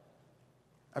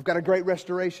 I've got a great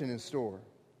restoration in store.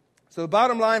 So the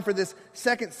bottom line for this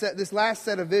last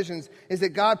set of visions is that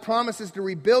God promises to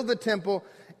rebuild the temple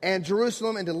and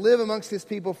Jerusalem and to live amongst his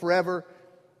people forever.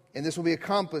 And this will be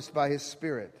accomplished by his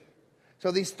Spirit.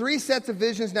 So these 3 sets of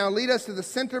visions now lead us to the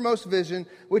centermost vision,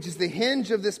 which is the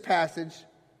hinge of this passage.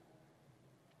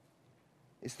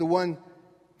 It's the one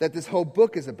that this whole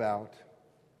book is about.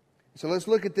 So let's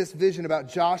look at this vision about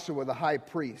Joshua, the high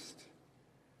priest.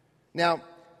 Now,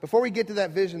 before we get to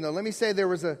that vision, though, let me say there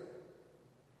was a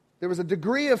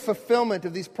degree of fulfillment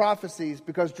of these prophecies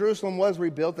because Jerusalem was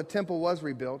rebuilt, the temple was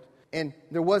rebuilt, and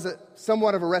there was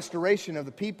somewhat of a restoration of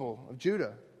the people of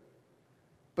Judah.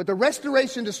 But the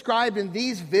restoration described in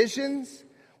these visions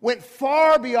went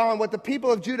far beyond what the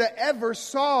people of Judah ever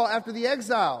saw after the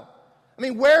exile. I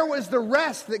mean, where was the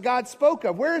rest that God spoke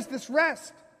of? Where is this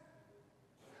rest?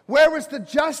 Where was the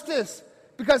justice?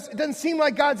 Because it doesn't seem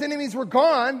like God's enemies were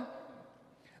gone.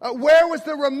 Where was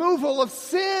the removal of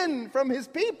sin from his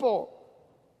people?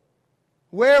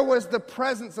 Where was the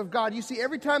presence of God? You see,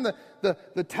 every time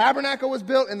the tabernacle was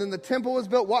built and then the temple was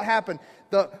built, what happened?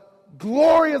 The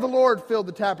glory of the Lord filled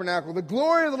the tabernacle. The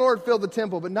glory of the Lord filled the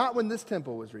temple, but not when this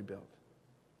temple was rebuilt.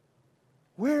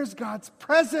 Where's God's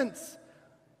presence?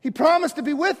 He promised to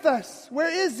be with us. Where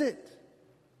is it?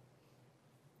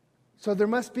 So there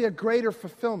must be a greater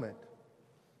fulfillment.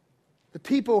 The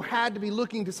people had to be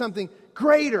looking to something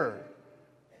greater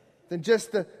than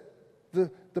just the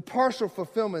partial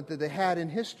fulfillment that they had in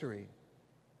history.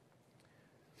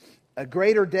 A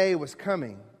greater day was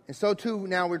coming. And so too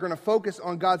now we're going to focus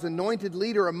on God's anointed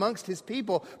leader amongst his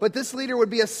people. But this leader would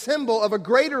be a symbol of a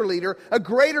greater leader, a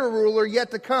greater ruler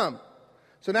yet to come.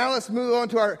 So now let's move on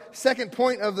to our second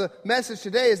point of the message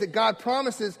today, is that God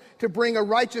promises to bring a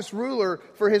righteous ruler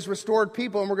for his restored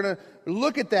people. And we're going to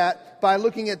look at that by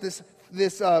looking at this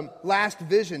last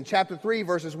vision, chapter 3,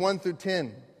 verses 1 through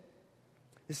 10.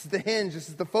 This is the hinge. This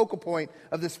is the focal point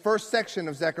of this first section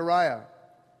of Zechariah.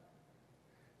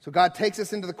 So God takes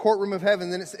us into the courtroom of heaven.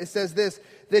 Then it says this,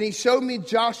 "Then he showed me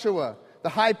Joshua, the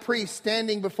high priest,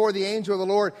 standing before the angel of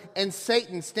the Lord, and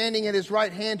Satan standing at his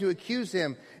right hand to accuse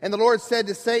him. And the Lord said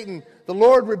to Satan, 'The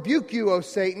Lord rebuke you, O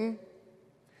Satan.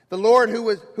 The Lord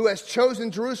who has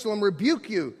chosen Jerusalem rebuke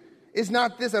you. Is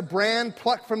not this a brand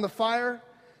plucked from the fire?'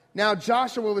 Now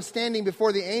Joshua was standing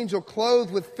before the angel, clothed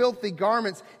with filthy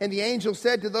garments. And the angel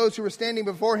said to those who were standing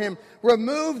before him,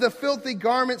 'Remove the filthy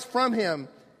garments from him.'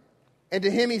 And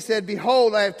to him he said,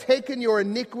 'Behold, I have taken your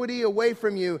iniquity away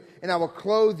from you, and I will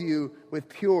clothe you with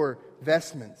pure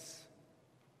vestments.'"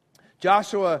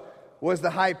 Joshua was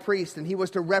the high priest, and he was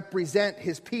to represent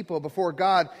his people before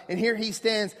God. And here he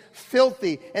stands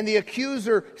filthy, and the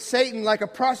accuser, Satan, like a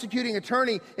prosecuting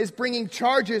attorney, is bringing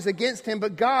charges against him.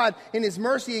 But God, in his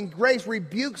mercy and grace,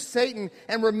 rebukes Satan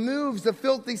and removes the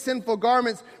filthy, sinful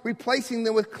garments, replacing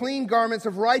them with clean garments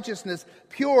of righteousness,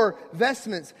 pure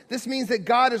vestments. This means that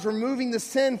God is removing the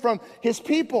sin from his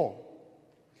people.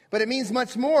 But it means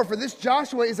much more, for this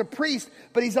Joshua is a priest,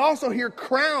 but he's also here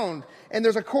crowned. And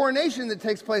there's a coronation that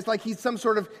takes place like he's some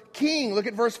sort of king. Look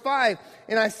at verse 5.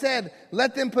 "And I said,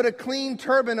 let them put a clean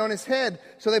turban on his head.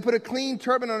 So they put a clean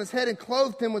turban on his head and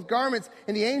clothed him with garments.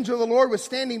 And the angel of the Lord was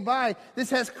standing by."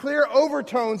 This has clear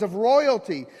overtones of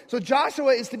royalty. So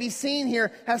Joshua is to be seen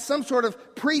here as some sort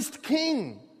of priest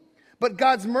king. But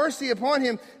God's mercy upon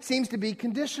him seems to be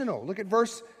conditional. Look at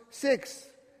verse 6.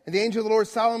 "And the angel of the Lord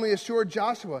solemnly assured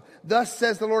Joshua, 'Thus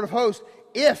says the Lord of hosts,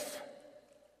 if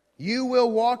you will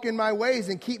walk in my ways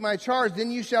and keep my charge, then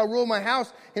you shall rule my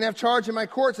house and have charge in my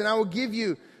courts, and I will give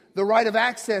you the right of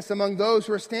access among those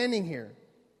who are standing here.'"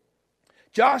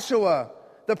 Joshua,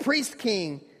 the priest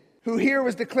king, who here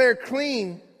was declared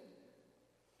clean,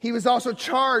 he was also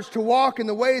charged to walk in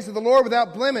the ways of the Lord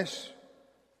without blemish.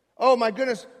 Oh my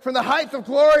goodness, from the height of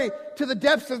glory to the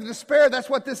depths of despair,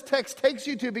 that's what this text takes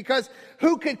you to, because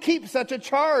who could keep such a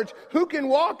charge? Who can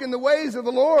walk in the ways of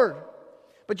the Lord?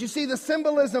 But you see, the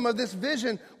symbolism of this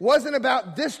vision wasn't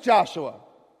about this Joshua.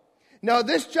 No,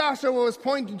 this Joshua was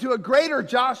pointing to a greater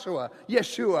Joshua,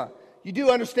 Yeshua. You do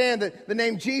understand that the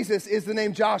name Jesus is the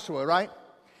name Joshua, right?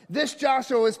 This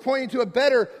Joshua is pointing to a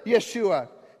better Yeshua.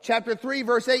 Chapter 3,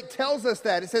 verse 8 tells us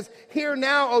that. It says, "Hear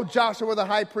now, O Joshua the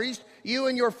high priest, you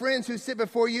and your friends who sit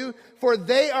before you, for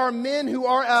they are men who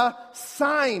are a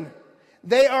sign.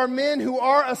 They are men who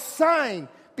are a sign.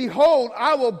 Behold,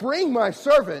 I will bring my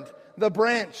servant, the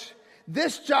branch."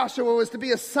 This Joshua was to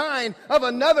be a sign of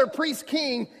another priest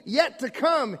king yet to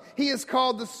come. He is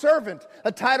called the servant,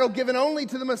 a title given only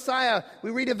to the Messiah.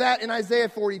 We read of that in Isaiah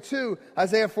 42,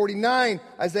 Isaiah 49,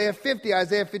 Isaiah 50,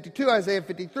 Isaiah 52, Isaiah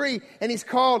 53. And he's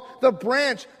called the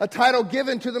branch, a title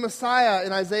given to the Messiah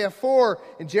in Isaiah 4,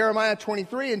 in Jeremiah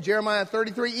 23, and Jeremiah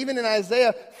 33, even in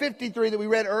Isaiah 53 that we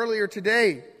read earlier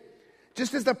today.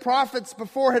 Just as the prophets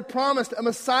before had promised, a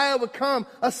Messiah would come,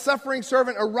 a suffering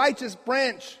servant, a righteous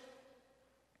branch.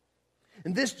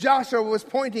 And this Joshua was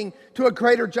pointing to a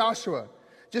greater Joshua.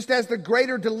 Just as the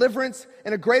greater deliverance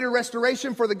and a greater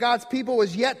restoration for the God's people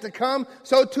was yet to come,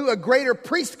 so too a greater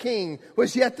priest king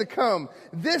was yet to come.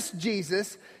 This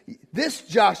Jesus, this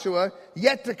Joshua,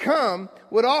 yet to come,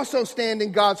 would also stand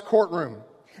in God's courtroom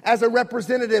as a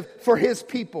representative for his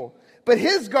people. But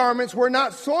his garments were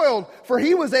not soiled, for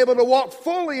he was able to walk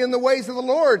fully in the ways of the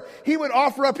Lord. He would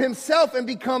offer up himself and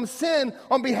become sin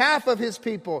on behalf of his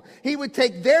people. He would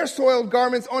take their soiled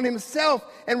garments on himself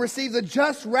and receive the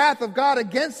just wrath of God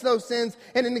against those sins.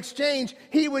 And in exchange,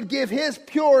 he would give his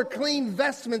pure, clean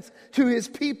vestments to his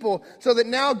people, so that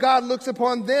now God looks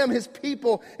upon them, his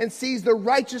people, and sees the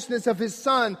righteousness of his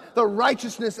Son, the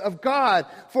righteousness of God.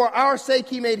 For our sake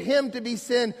he made him to be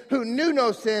sin who knew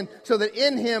no sin, so that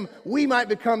in him we might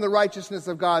become the righteousness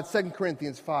of God. 2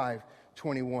 Corinthians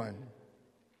 5:21.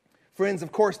 Friends,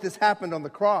 of course, this happened on the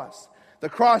cross. The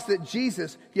cross that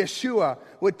Jesus, Yeshua,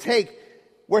 would take,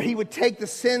 where he would take the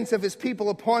sins of his people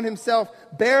upon himself,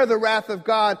 bear the wrath of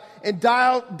God, and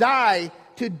die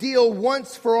to deal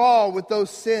once for all with those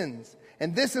sins.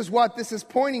 And this is what this is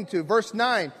pointing to. Verse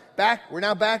 9, we're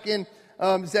now back in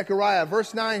Zechariah,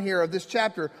 verse 9 here of this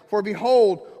chapter. "For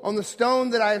behold, on the stone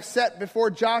that I have set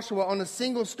before Joshua, on a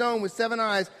single stone with 7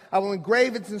 eyes, I will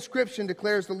engrave its inscription,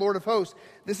 declares the Lord of hosts."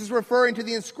 This is referring to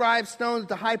the inscribed stone that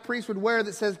the high priest would wear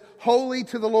that says, "Holy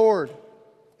to the Lord,"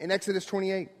 in Exodus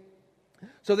 28.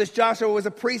 So this Joshua was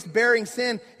a priest bearing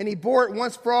sin, and he bore it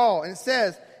once for all. And it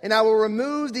says, "And I will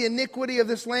remove the iniquity of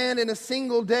this land in a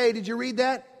single day." Did you read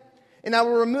that? And I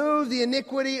will remove the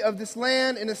iniquity of this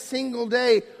land in a single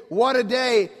day. What a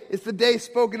day. It's the day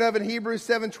spoken of in Hebrews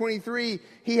 7:23.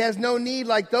 He has no need,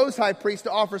 like those high priests,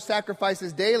 to offer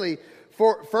sacrifices daily,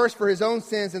 first for his own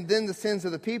sins and then the sins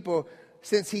of the people,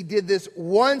 since he did this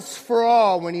once for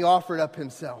all when he offered up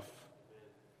himself.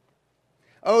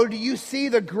 Oh, do you see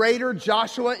the greater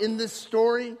Joshua in this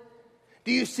story?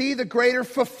 Do you see the greater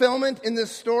fulfillment in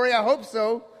this story? I hope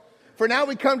so. For now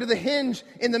we come to the hinge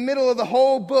in the middle of the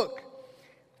whole book.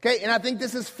 Okay, and I think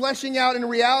this is fleshing out in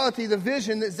reality the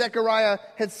vision that Zechariah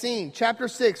had seen. Chapter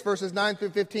 6, verses 9 through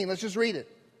 15. Let's just read it.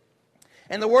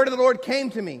 And the word of the Lord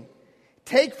came to me.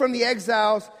 Take from the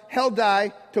exiles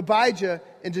Heldai, Tobijah,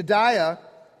 and Jedaiah,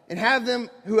 and have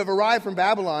them who have arrived from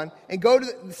Babylon, and go to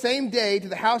the same day to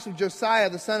the house of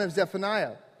Josiah, the son of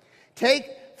Zephaniah. Take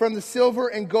from the silver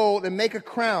and gold, and make a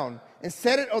crown, and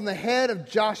set it on the head of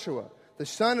Joshua, the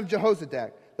son of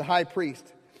Jehozadak, the high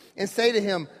priest. And say to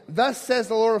him, thus says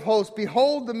the Lord of hosts,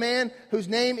 behold the man whose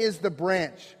name is the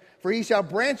branch. For he shall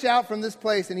branch out from this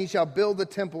place, and he shall build the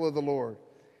temple of the Lord.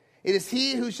 It is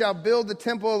he who shall build the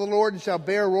temple of the Lord, and shall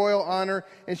bear royal honor,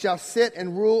 and shall sit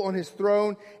and rule on his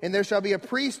throne. And there shall be a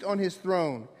priest on his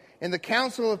throne. And the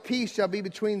counsel of peace shall be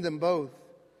between them both.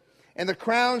 And the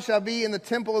crown shall be in the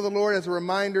temple of the Lord as a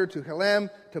reminder to Helem,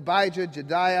 Tobijah,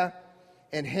 Jedaiah,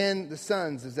 and Hen, the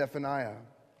sons of Zephaniah.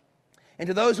 And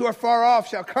to those who are far off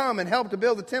shall come and help to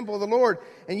build the temple of the Lord.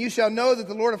 And you shall know that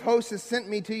the Lord of hosts has sent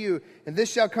me to you. And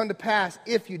this shall come to pass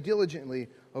if you diligently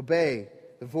obey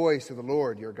the voice of the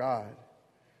Lord your God.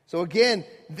 So again,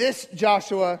 this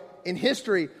Joshua in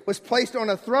history was placed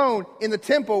on a throne in the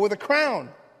temple with a crown.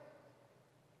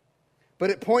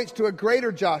 But it points to a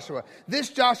greater Joshua. This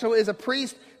Joshua is a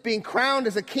priest being crowned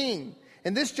as a king.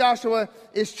 And this Joshua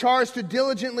is charged to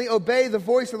diligently obey the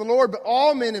voice of the Lord. But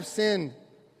all men have sinned.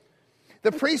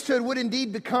 The priesthood would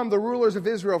indeed become the rulers of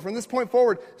Israel. From this point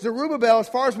forward, Zerubbabel, as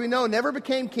far as we know, never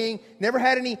became king, never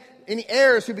had any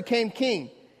heirs who became king.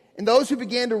 And those who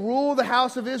began to rule the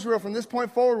house of Israel from this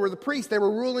point forward were the priests. They were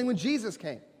ruling when Jesus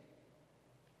came.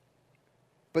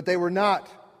 But they were not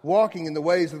walking in the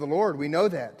ways of the Lord. We know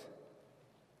that.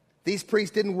 These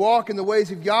priests didn't walk in the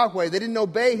ways of Yahweh. They didn't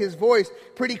obey his voice.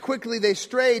 Pretty quickly they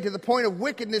strayed to the point of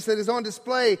wickedness that is on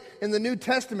display in the New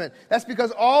Testament. That's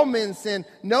because all men sin.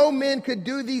 No men could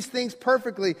do these things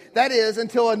perfectly. That is,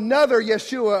 until another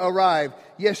Yeshua arrived.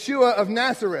 Yeshua of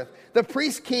Nazareth. The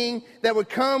priest king that would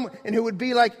come and who would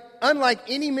be unlike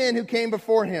any man who came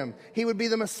before him. He would be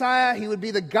the Messiah. He would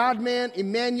be the God-man,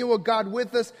 Emmanuel, God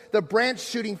with us, the branch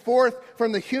shooting forth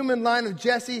from the human line of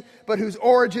Jesse, but whose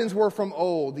origins were from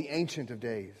old, the Ancient of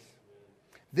Days.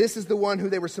 This is the one who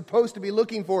they were supposed to be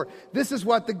looking for. This is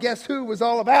what the Guess Who was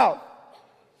all about.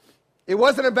 It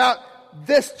wasn't about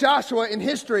this Joshua in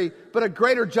history, but a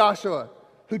greater Joshua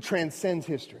who transcends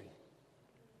history.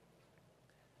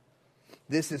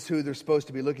 This is who they're supposed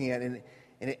to be looking at. And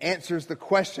it answers the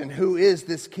question, who is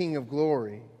this King of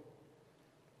glory?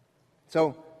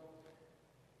 So,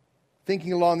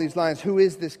 thinking along these lines, who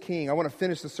is this king? I want to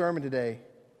finish the sermon today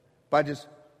by just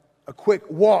a quick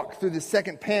walk through the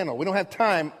second panel. We don't have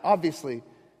time, obviously,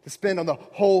 to spend on the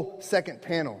whole second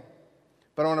panel.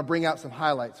 But I want to bring out some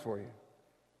highlights for you.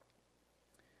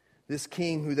 This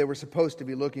king who they were supposed to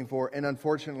be looking for, and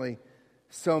unfortunately,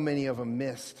 so many of them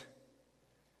missed.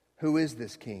 Who is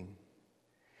this king?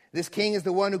 This king is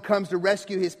the one who comes to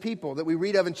rescue his people that we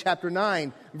read of in chapter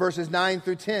 9, verses 9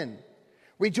 through 10.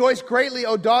 Rejoice greatly,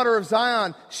 O daughter of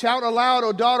Zion. Shout aloud,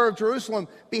 O daughter of Jerusalem.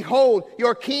 Behold,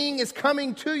 your king is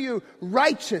coming to you,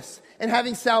 righteous, and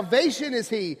having salvation is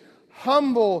he,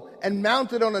 humble and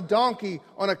mounted on a donkey,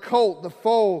 on a colt, the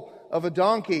foal of a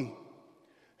donkey.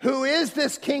 Who is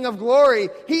this King of glory?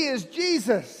 He is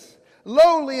Jesus,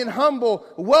 lowly and humble,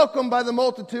 welcomed by the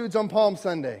multitudes on Palm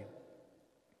Sunday.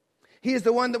 He is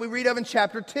the one that we read of in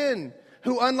chapter 10,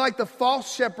 who, unlike the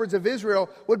false shepherds of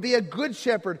Israel, would be a good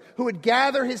shepherd who would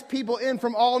gather his people in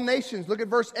from all nations. Look at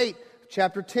verse 8,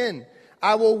 chapter 10.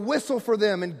 I will whistle for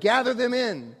them and gather them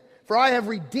in, for I have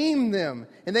redeemed them,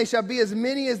 and they shall be as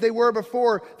many as they were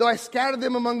before. Though I scatter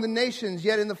them among the nations,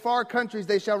 yet in the far countries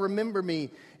they shall remember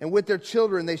me, and with their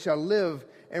children they shall live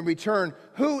and return.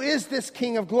 Who is this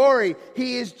King of glory?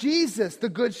 He is Jesus, the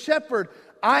good shepherd.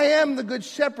 I am the good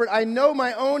shepherd. I know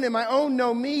my own, and my own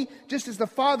know me, just as the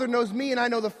Father knows me, and I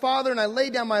know the Father, and I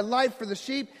lay down my life for the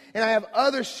sheep, and I have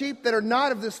other sheep that are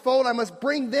not of this fold. I must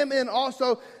bring them in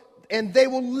also, and they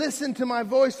will listen to my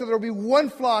voice, so there will be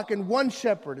one flock and one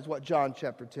shepherd, is what John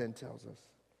chapter 10 tells us.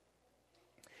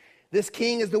 This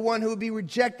king is the one who would be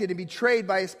rejected and betrayed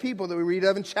by his people that we read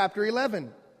of in chapter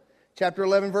 11. Chapter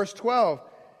 11, verse 12.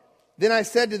 Then I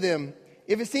said to them,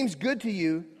 if it seems good to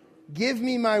you, Give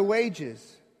me my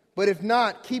wages, but if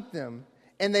not, keep them.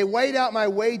 And they weighed out my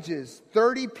wages,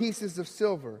 30 pieces of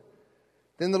silver.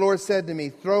 Then the Lord said to me,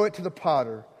 throw it to the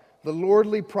potter, the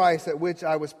lordly price at which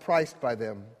I was priced by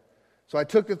them. So I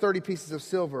took the 30 pieces of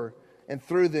silver and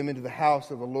threw them into the house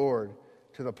of the Lord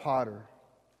to the potter.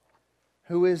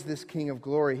 Who is this King of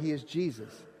glory? He is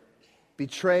Jesus,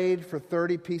 betrayed for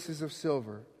 30 pieces of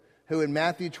silver, who in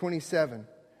Matthew 27,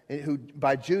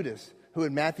 by Judas, who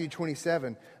in Matthew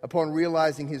 27, upon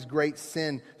realizing his great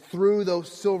sin, threw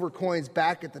those silver coins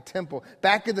back at the temple,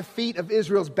 back at the feet of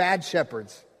Israel's bad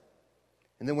shepherds,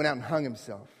 and then went out and hung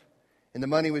himself. And the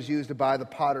money was used to buy the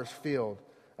potter's field,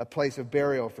 a place of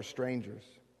burial for strangers.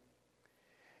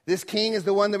 This king is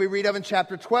the one that we read of in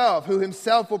chapter 12, who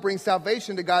himself will bring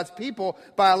salvation to God's people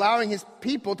by allowing his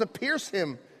people to pierce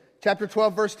him. Chapter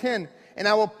 12, verse 10. And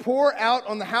I will pour out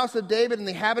on the house of David and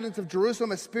the inhabitants of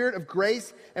Jerusalem a spirit of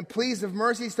grace and pleas of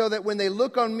mercy, so that when they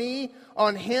look on me,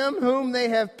 on him whom they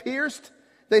have pierced,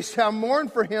 they shall mourn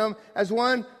for him as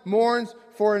one mourns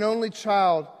for an only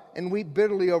child, and weep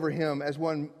bitterly over him as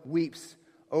one weeps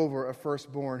over a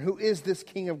firstborn. Who is this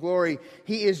King of glory?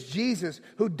 He is Jesus,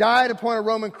 who died upon a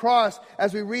Roman cross,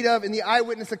 as we read of in the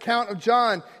eyewitness account of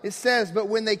John. It says, but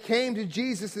when they came to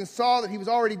Jesus and saw that he was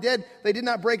already dead, they did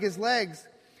not break his legs.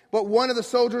 But one of the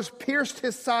soldiers pierced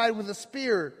his side with a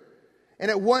spear,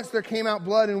 and at once there came out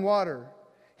blood and water.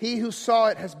 He who saw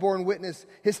it has borne witness.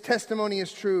 His testimony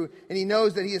is true, and he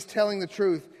knows that he is telling the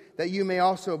truth, that you may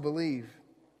also believe.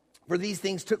 For these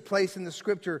things took place in the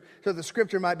Scripture, so the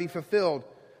Scripture might be fulfilled.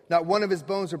 Not one of his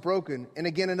bones are broken. And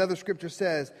again, another Scripture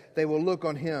says, they will look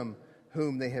on him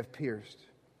whom they have pierced.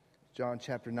 John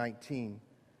chapter 19,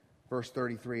 verse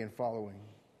 33 and following.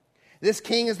 This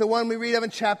king is the one we read of in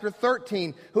chapter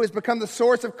 13, who has become the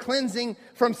source of cleansing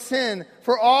from sin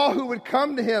for all who would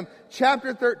come to him.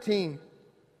 Chapter 13,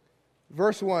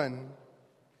 verse 1.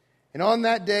 And on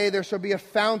that day there shall be a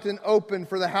fountain opened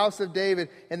for the house of David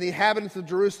and the inhabitants of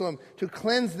Jerusalem, to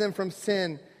cleanse them from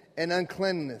sin and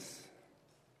uncleanness.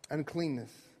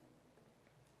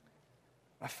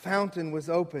 A fountain was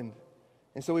opened.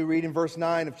 And so we read in verse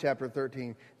 9 of chapter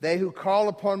 13, they who call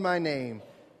upon my name,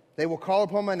 they will call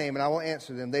upon my name, and I will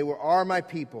answer them. They are my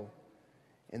people,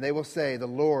 and they will say, the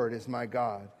Lord is my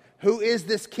God. Who is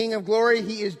this King of glory?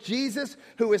 He is Jesus,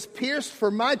 who was pierced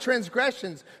for my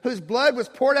transgressions, whose blood was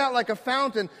poured out like a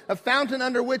fountain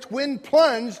under which, when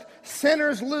plunged,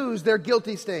 sinners lose their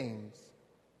guilty stains.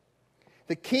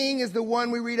 The King is the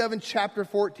one we read of in chapter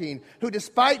 14, who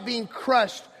despite being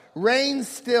crushed, reigns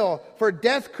still, for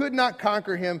death could not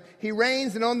conquer him. He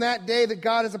reigns, and on that day that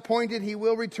God has appointed, he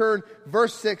will return.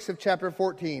 Verse 6 of chapter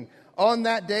 14. On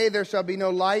that day there shall be no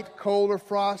light, cold, or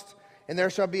frost, and there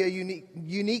shall be a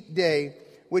unique day,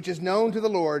 which is known to the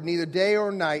Lord, neither day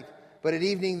or night, but at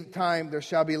evening time there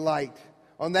shall be light.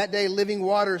 On that day living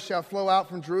waters shall flow out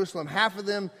from Jerusalem, half of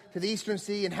them to the eastern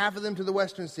sea and half of them to the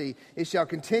western sea. It shall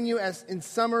continue as in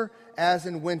summer as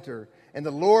in winter. And the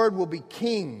Lord will be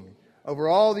king over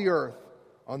all the earth.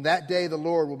 On that day the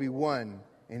Lord will be one,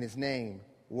 and his name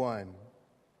one.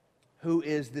 Who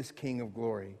is this King of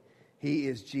glory? He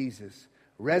is Jesus,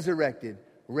 resurrected,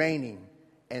 reigning,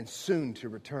 and soon to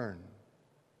return.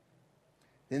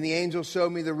 Then the angel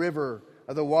showed me the river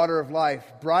of the water of life,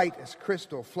 bright as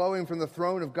crystal, flowing from the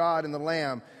throne of God and the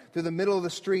Lamb through the middle of the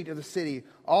street of the city.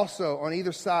 Also on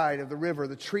either side of the river,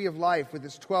 the tree of life with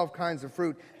its 12 kinds of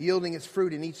fruit, yielding its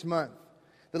fruit in each month.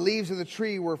 The leaves of the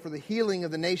tree were for the healing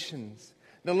of the nations.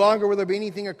 No longer will there be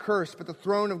anything accursed, but the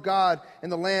throne of God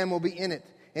and the Lamb will be in it,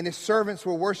 and his servants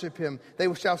will worship him.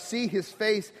 They shall see his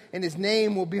face, and his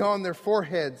name will be on their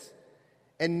foreheads,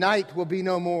 and night will be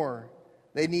no more.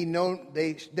 They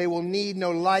will need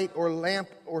no light or lamp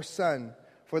or sun,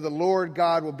 for the Lord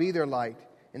God will be their light,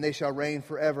 and they shall reign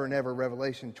forever and ever.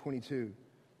 Revelation 22,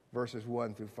 verses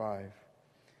 1 through 5.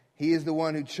 He is the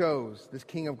one who chose, this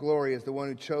King of glory is the one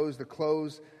who chose to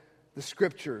close the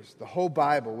Scriptures, the whole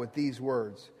Bible, with these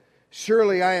words.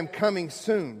 Surely I am coming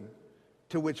soon,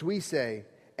 to which we say,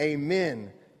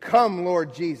 Amen. Come,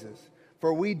 Lord Jesus.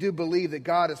 For we do believe that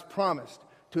God has promised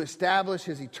to establish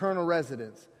his eternal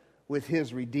residence with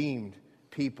his redeemed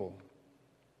people.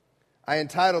 I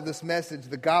entitled this message,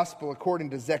 The Gospel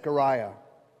According to Zechariah.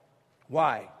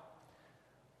 Why?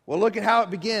 Well, look at how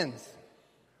it begins.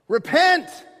 Repent!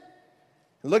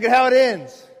 Look at how it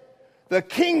ends. The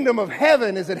kingdom of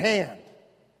heaven is at hand.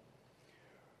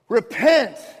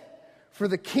 Repent, for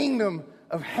the kingdom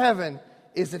of heaven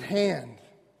is at hand.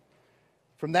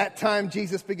 From that time,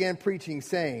 Jesus began preaching,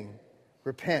 saying,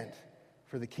 Repent,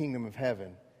 for the kingdom of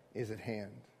heaven is at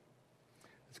hand.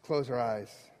 Let's close our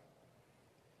eyes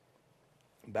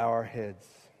and bow our heads.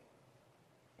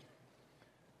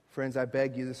 Friends, I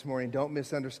beg you this morning, don't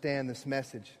misunderstand this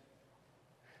message.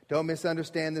 Don't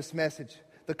misunderstand this message.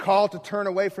 The call to turn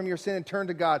away from your sin and turn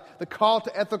to God, the call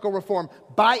to ethical reform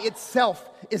by itself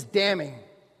is damning.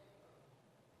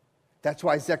 That's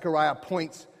why Zechariah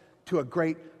points to a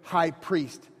great high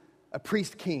priest, a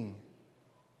priest king,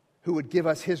 who would give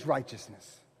us his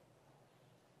righteousness.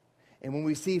 And when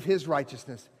we receive his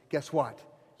righteousness, guess what?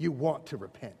 You want to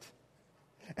repent.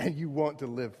 And you want to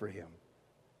live for him.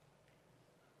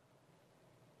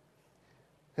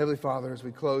 Heavenly Father, as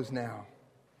we close now,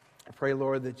 I pray,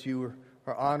 Lord, that you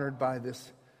are honored by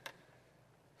this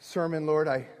sermon. Lord,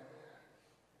 I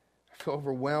feel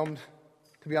overwhelmed,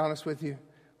 to be honest with you,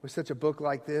 with such a book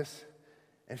like this,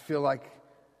 and feel like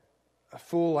a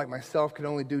fool like myself could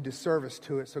only do disservice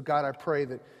to it. So God, I pray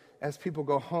that as people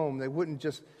go home, they wouldn't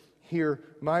just hear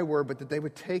my word, but that they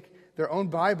would take their own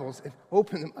Bibles and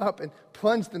open them up and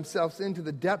plunge themselves into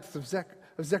the depths of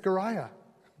Zechariah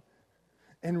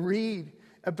and read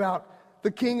about the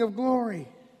King of Glory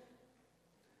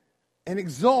and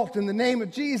exult in the name of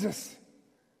Jesus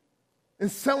and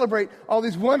celebrate all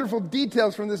these wonderful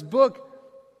details from this book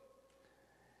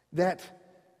that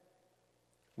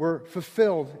were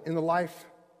fulfilled in the life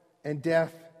and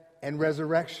death and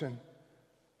resurrection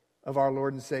of our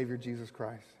Lord and Savior Jesus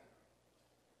Christ.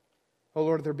 Oh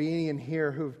Lord, if there be any in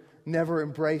here who've never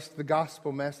embraced the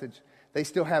gospel message, they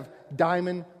still have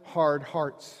diamond hard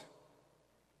hearts.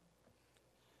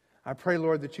 I pray,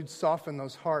 Lord, that you'd soften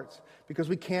those hearts, because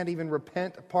we can't even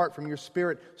repent apart from your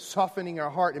Spirit softening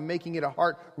our heart and making it a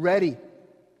heart ready.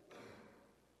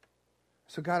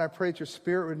 So God, I pray that your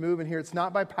Spirit would move in here. It's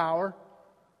not by power,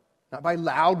 not by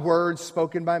loud words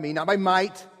spoken by me, not by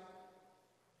might,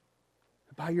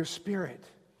 but by your Spirit.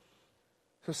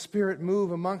 So Spirit,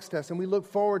 move amongst us, and we look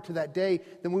forward to that day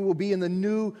that we will be in the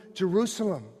new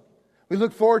Jerusalem. We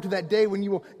look forward to that day when you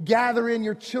will gather in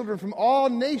your children from all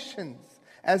nations,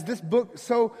 as this book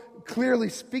so clearly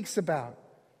speaks about.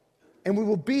 And we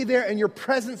will be there, and your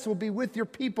presence will be with your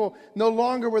people. No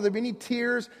longer will there be any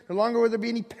tears, no longer will there be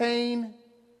any pain.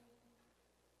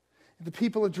 The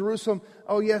people of Jerusalem,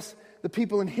 oh yes, the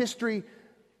people in history,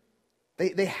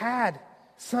 they had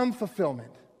some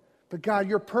fulfillment. But God,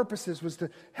 your purposes was to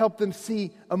help them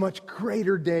see a much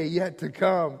greater day yet to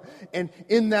come. And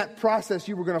in that process,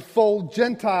 you were going to fold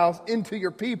Gentiles into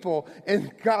your people.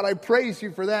 And God, I praise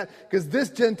you for that, because this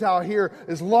Gentile here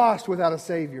is lost without a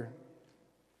Savior.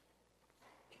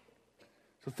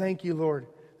 So thank you, Lord,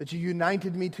 that you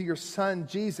united me to your Son,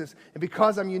 Jesus. And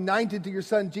because I'm united to your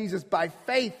Son, Jesus, by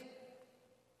faith,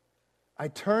 I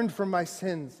turned from my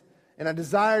sins and I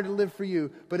desire to live for you.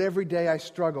 But every day I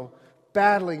struggle,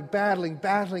 battling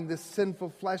this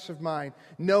sinful flesh of mine,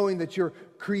 knowing that you're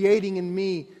creating in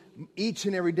me each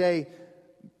and every day,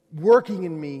 working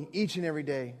in me each and every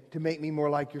day to make me more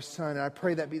like your Son. And I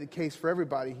pray that be the case for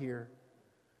everybody here.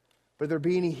 But there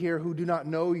be any here who do not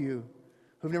know you,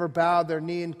 who've never bowed their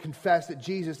knee and confessed that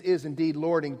Jesus is indeed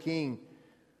Lord and King,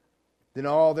 then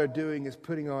all they're doing is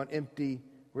putting on empty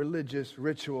religious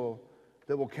ritual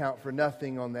that will count for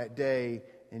nothing on that day.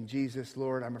 And Jesus,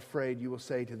 Lord, I'm afraid you will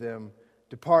say to them,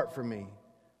 "Depart from me,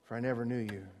 for I never knew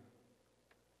you."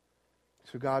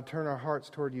 So God, turn our hearts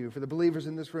toward you. For the believers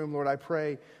in this room, Lord, I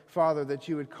pray, Father, that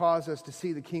you would cause us to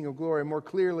see the King of Glory more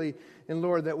clearly. And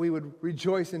Lord, that we would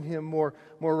rejoice in him more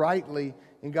rightly.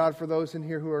 And God, for those in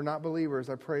here who are not believers,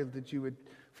 I pray that you would,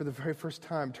 for the very first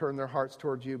time, turn their hearts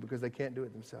towards you, because they can't do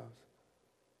it themselves.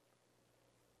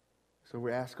 So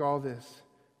we ask all this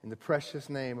in the precious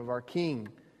name of our King,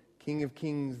 King of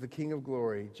Kings, the King of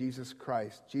Glory, Jesus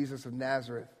Christ, Jesus of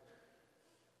Nazareth,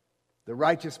 the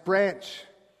righteous branch,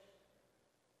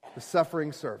 the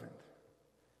suffering servant.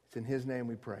 It's in his name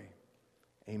we pray.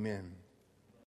 Amen.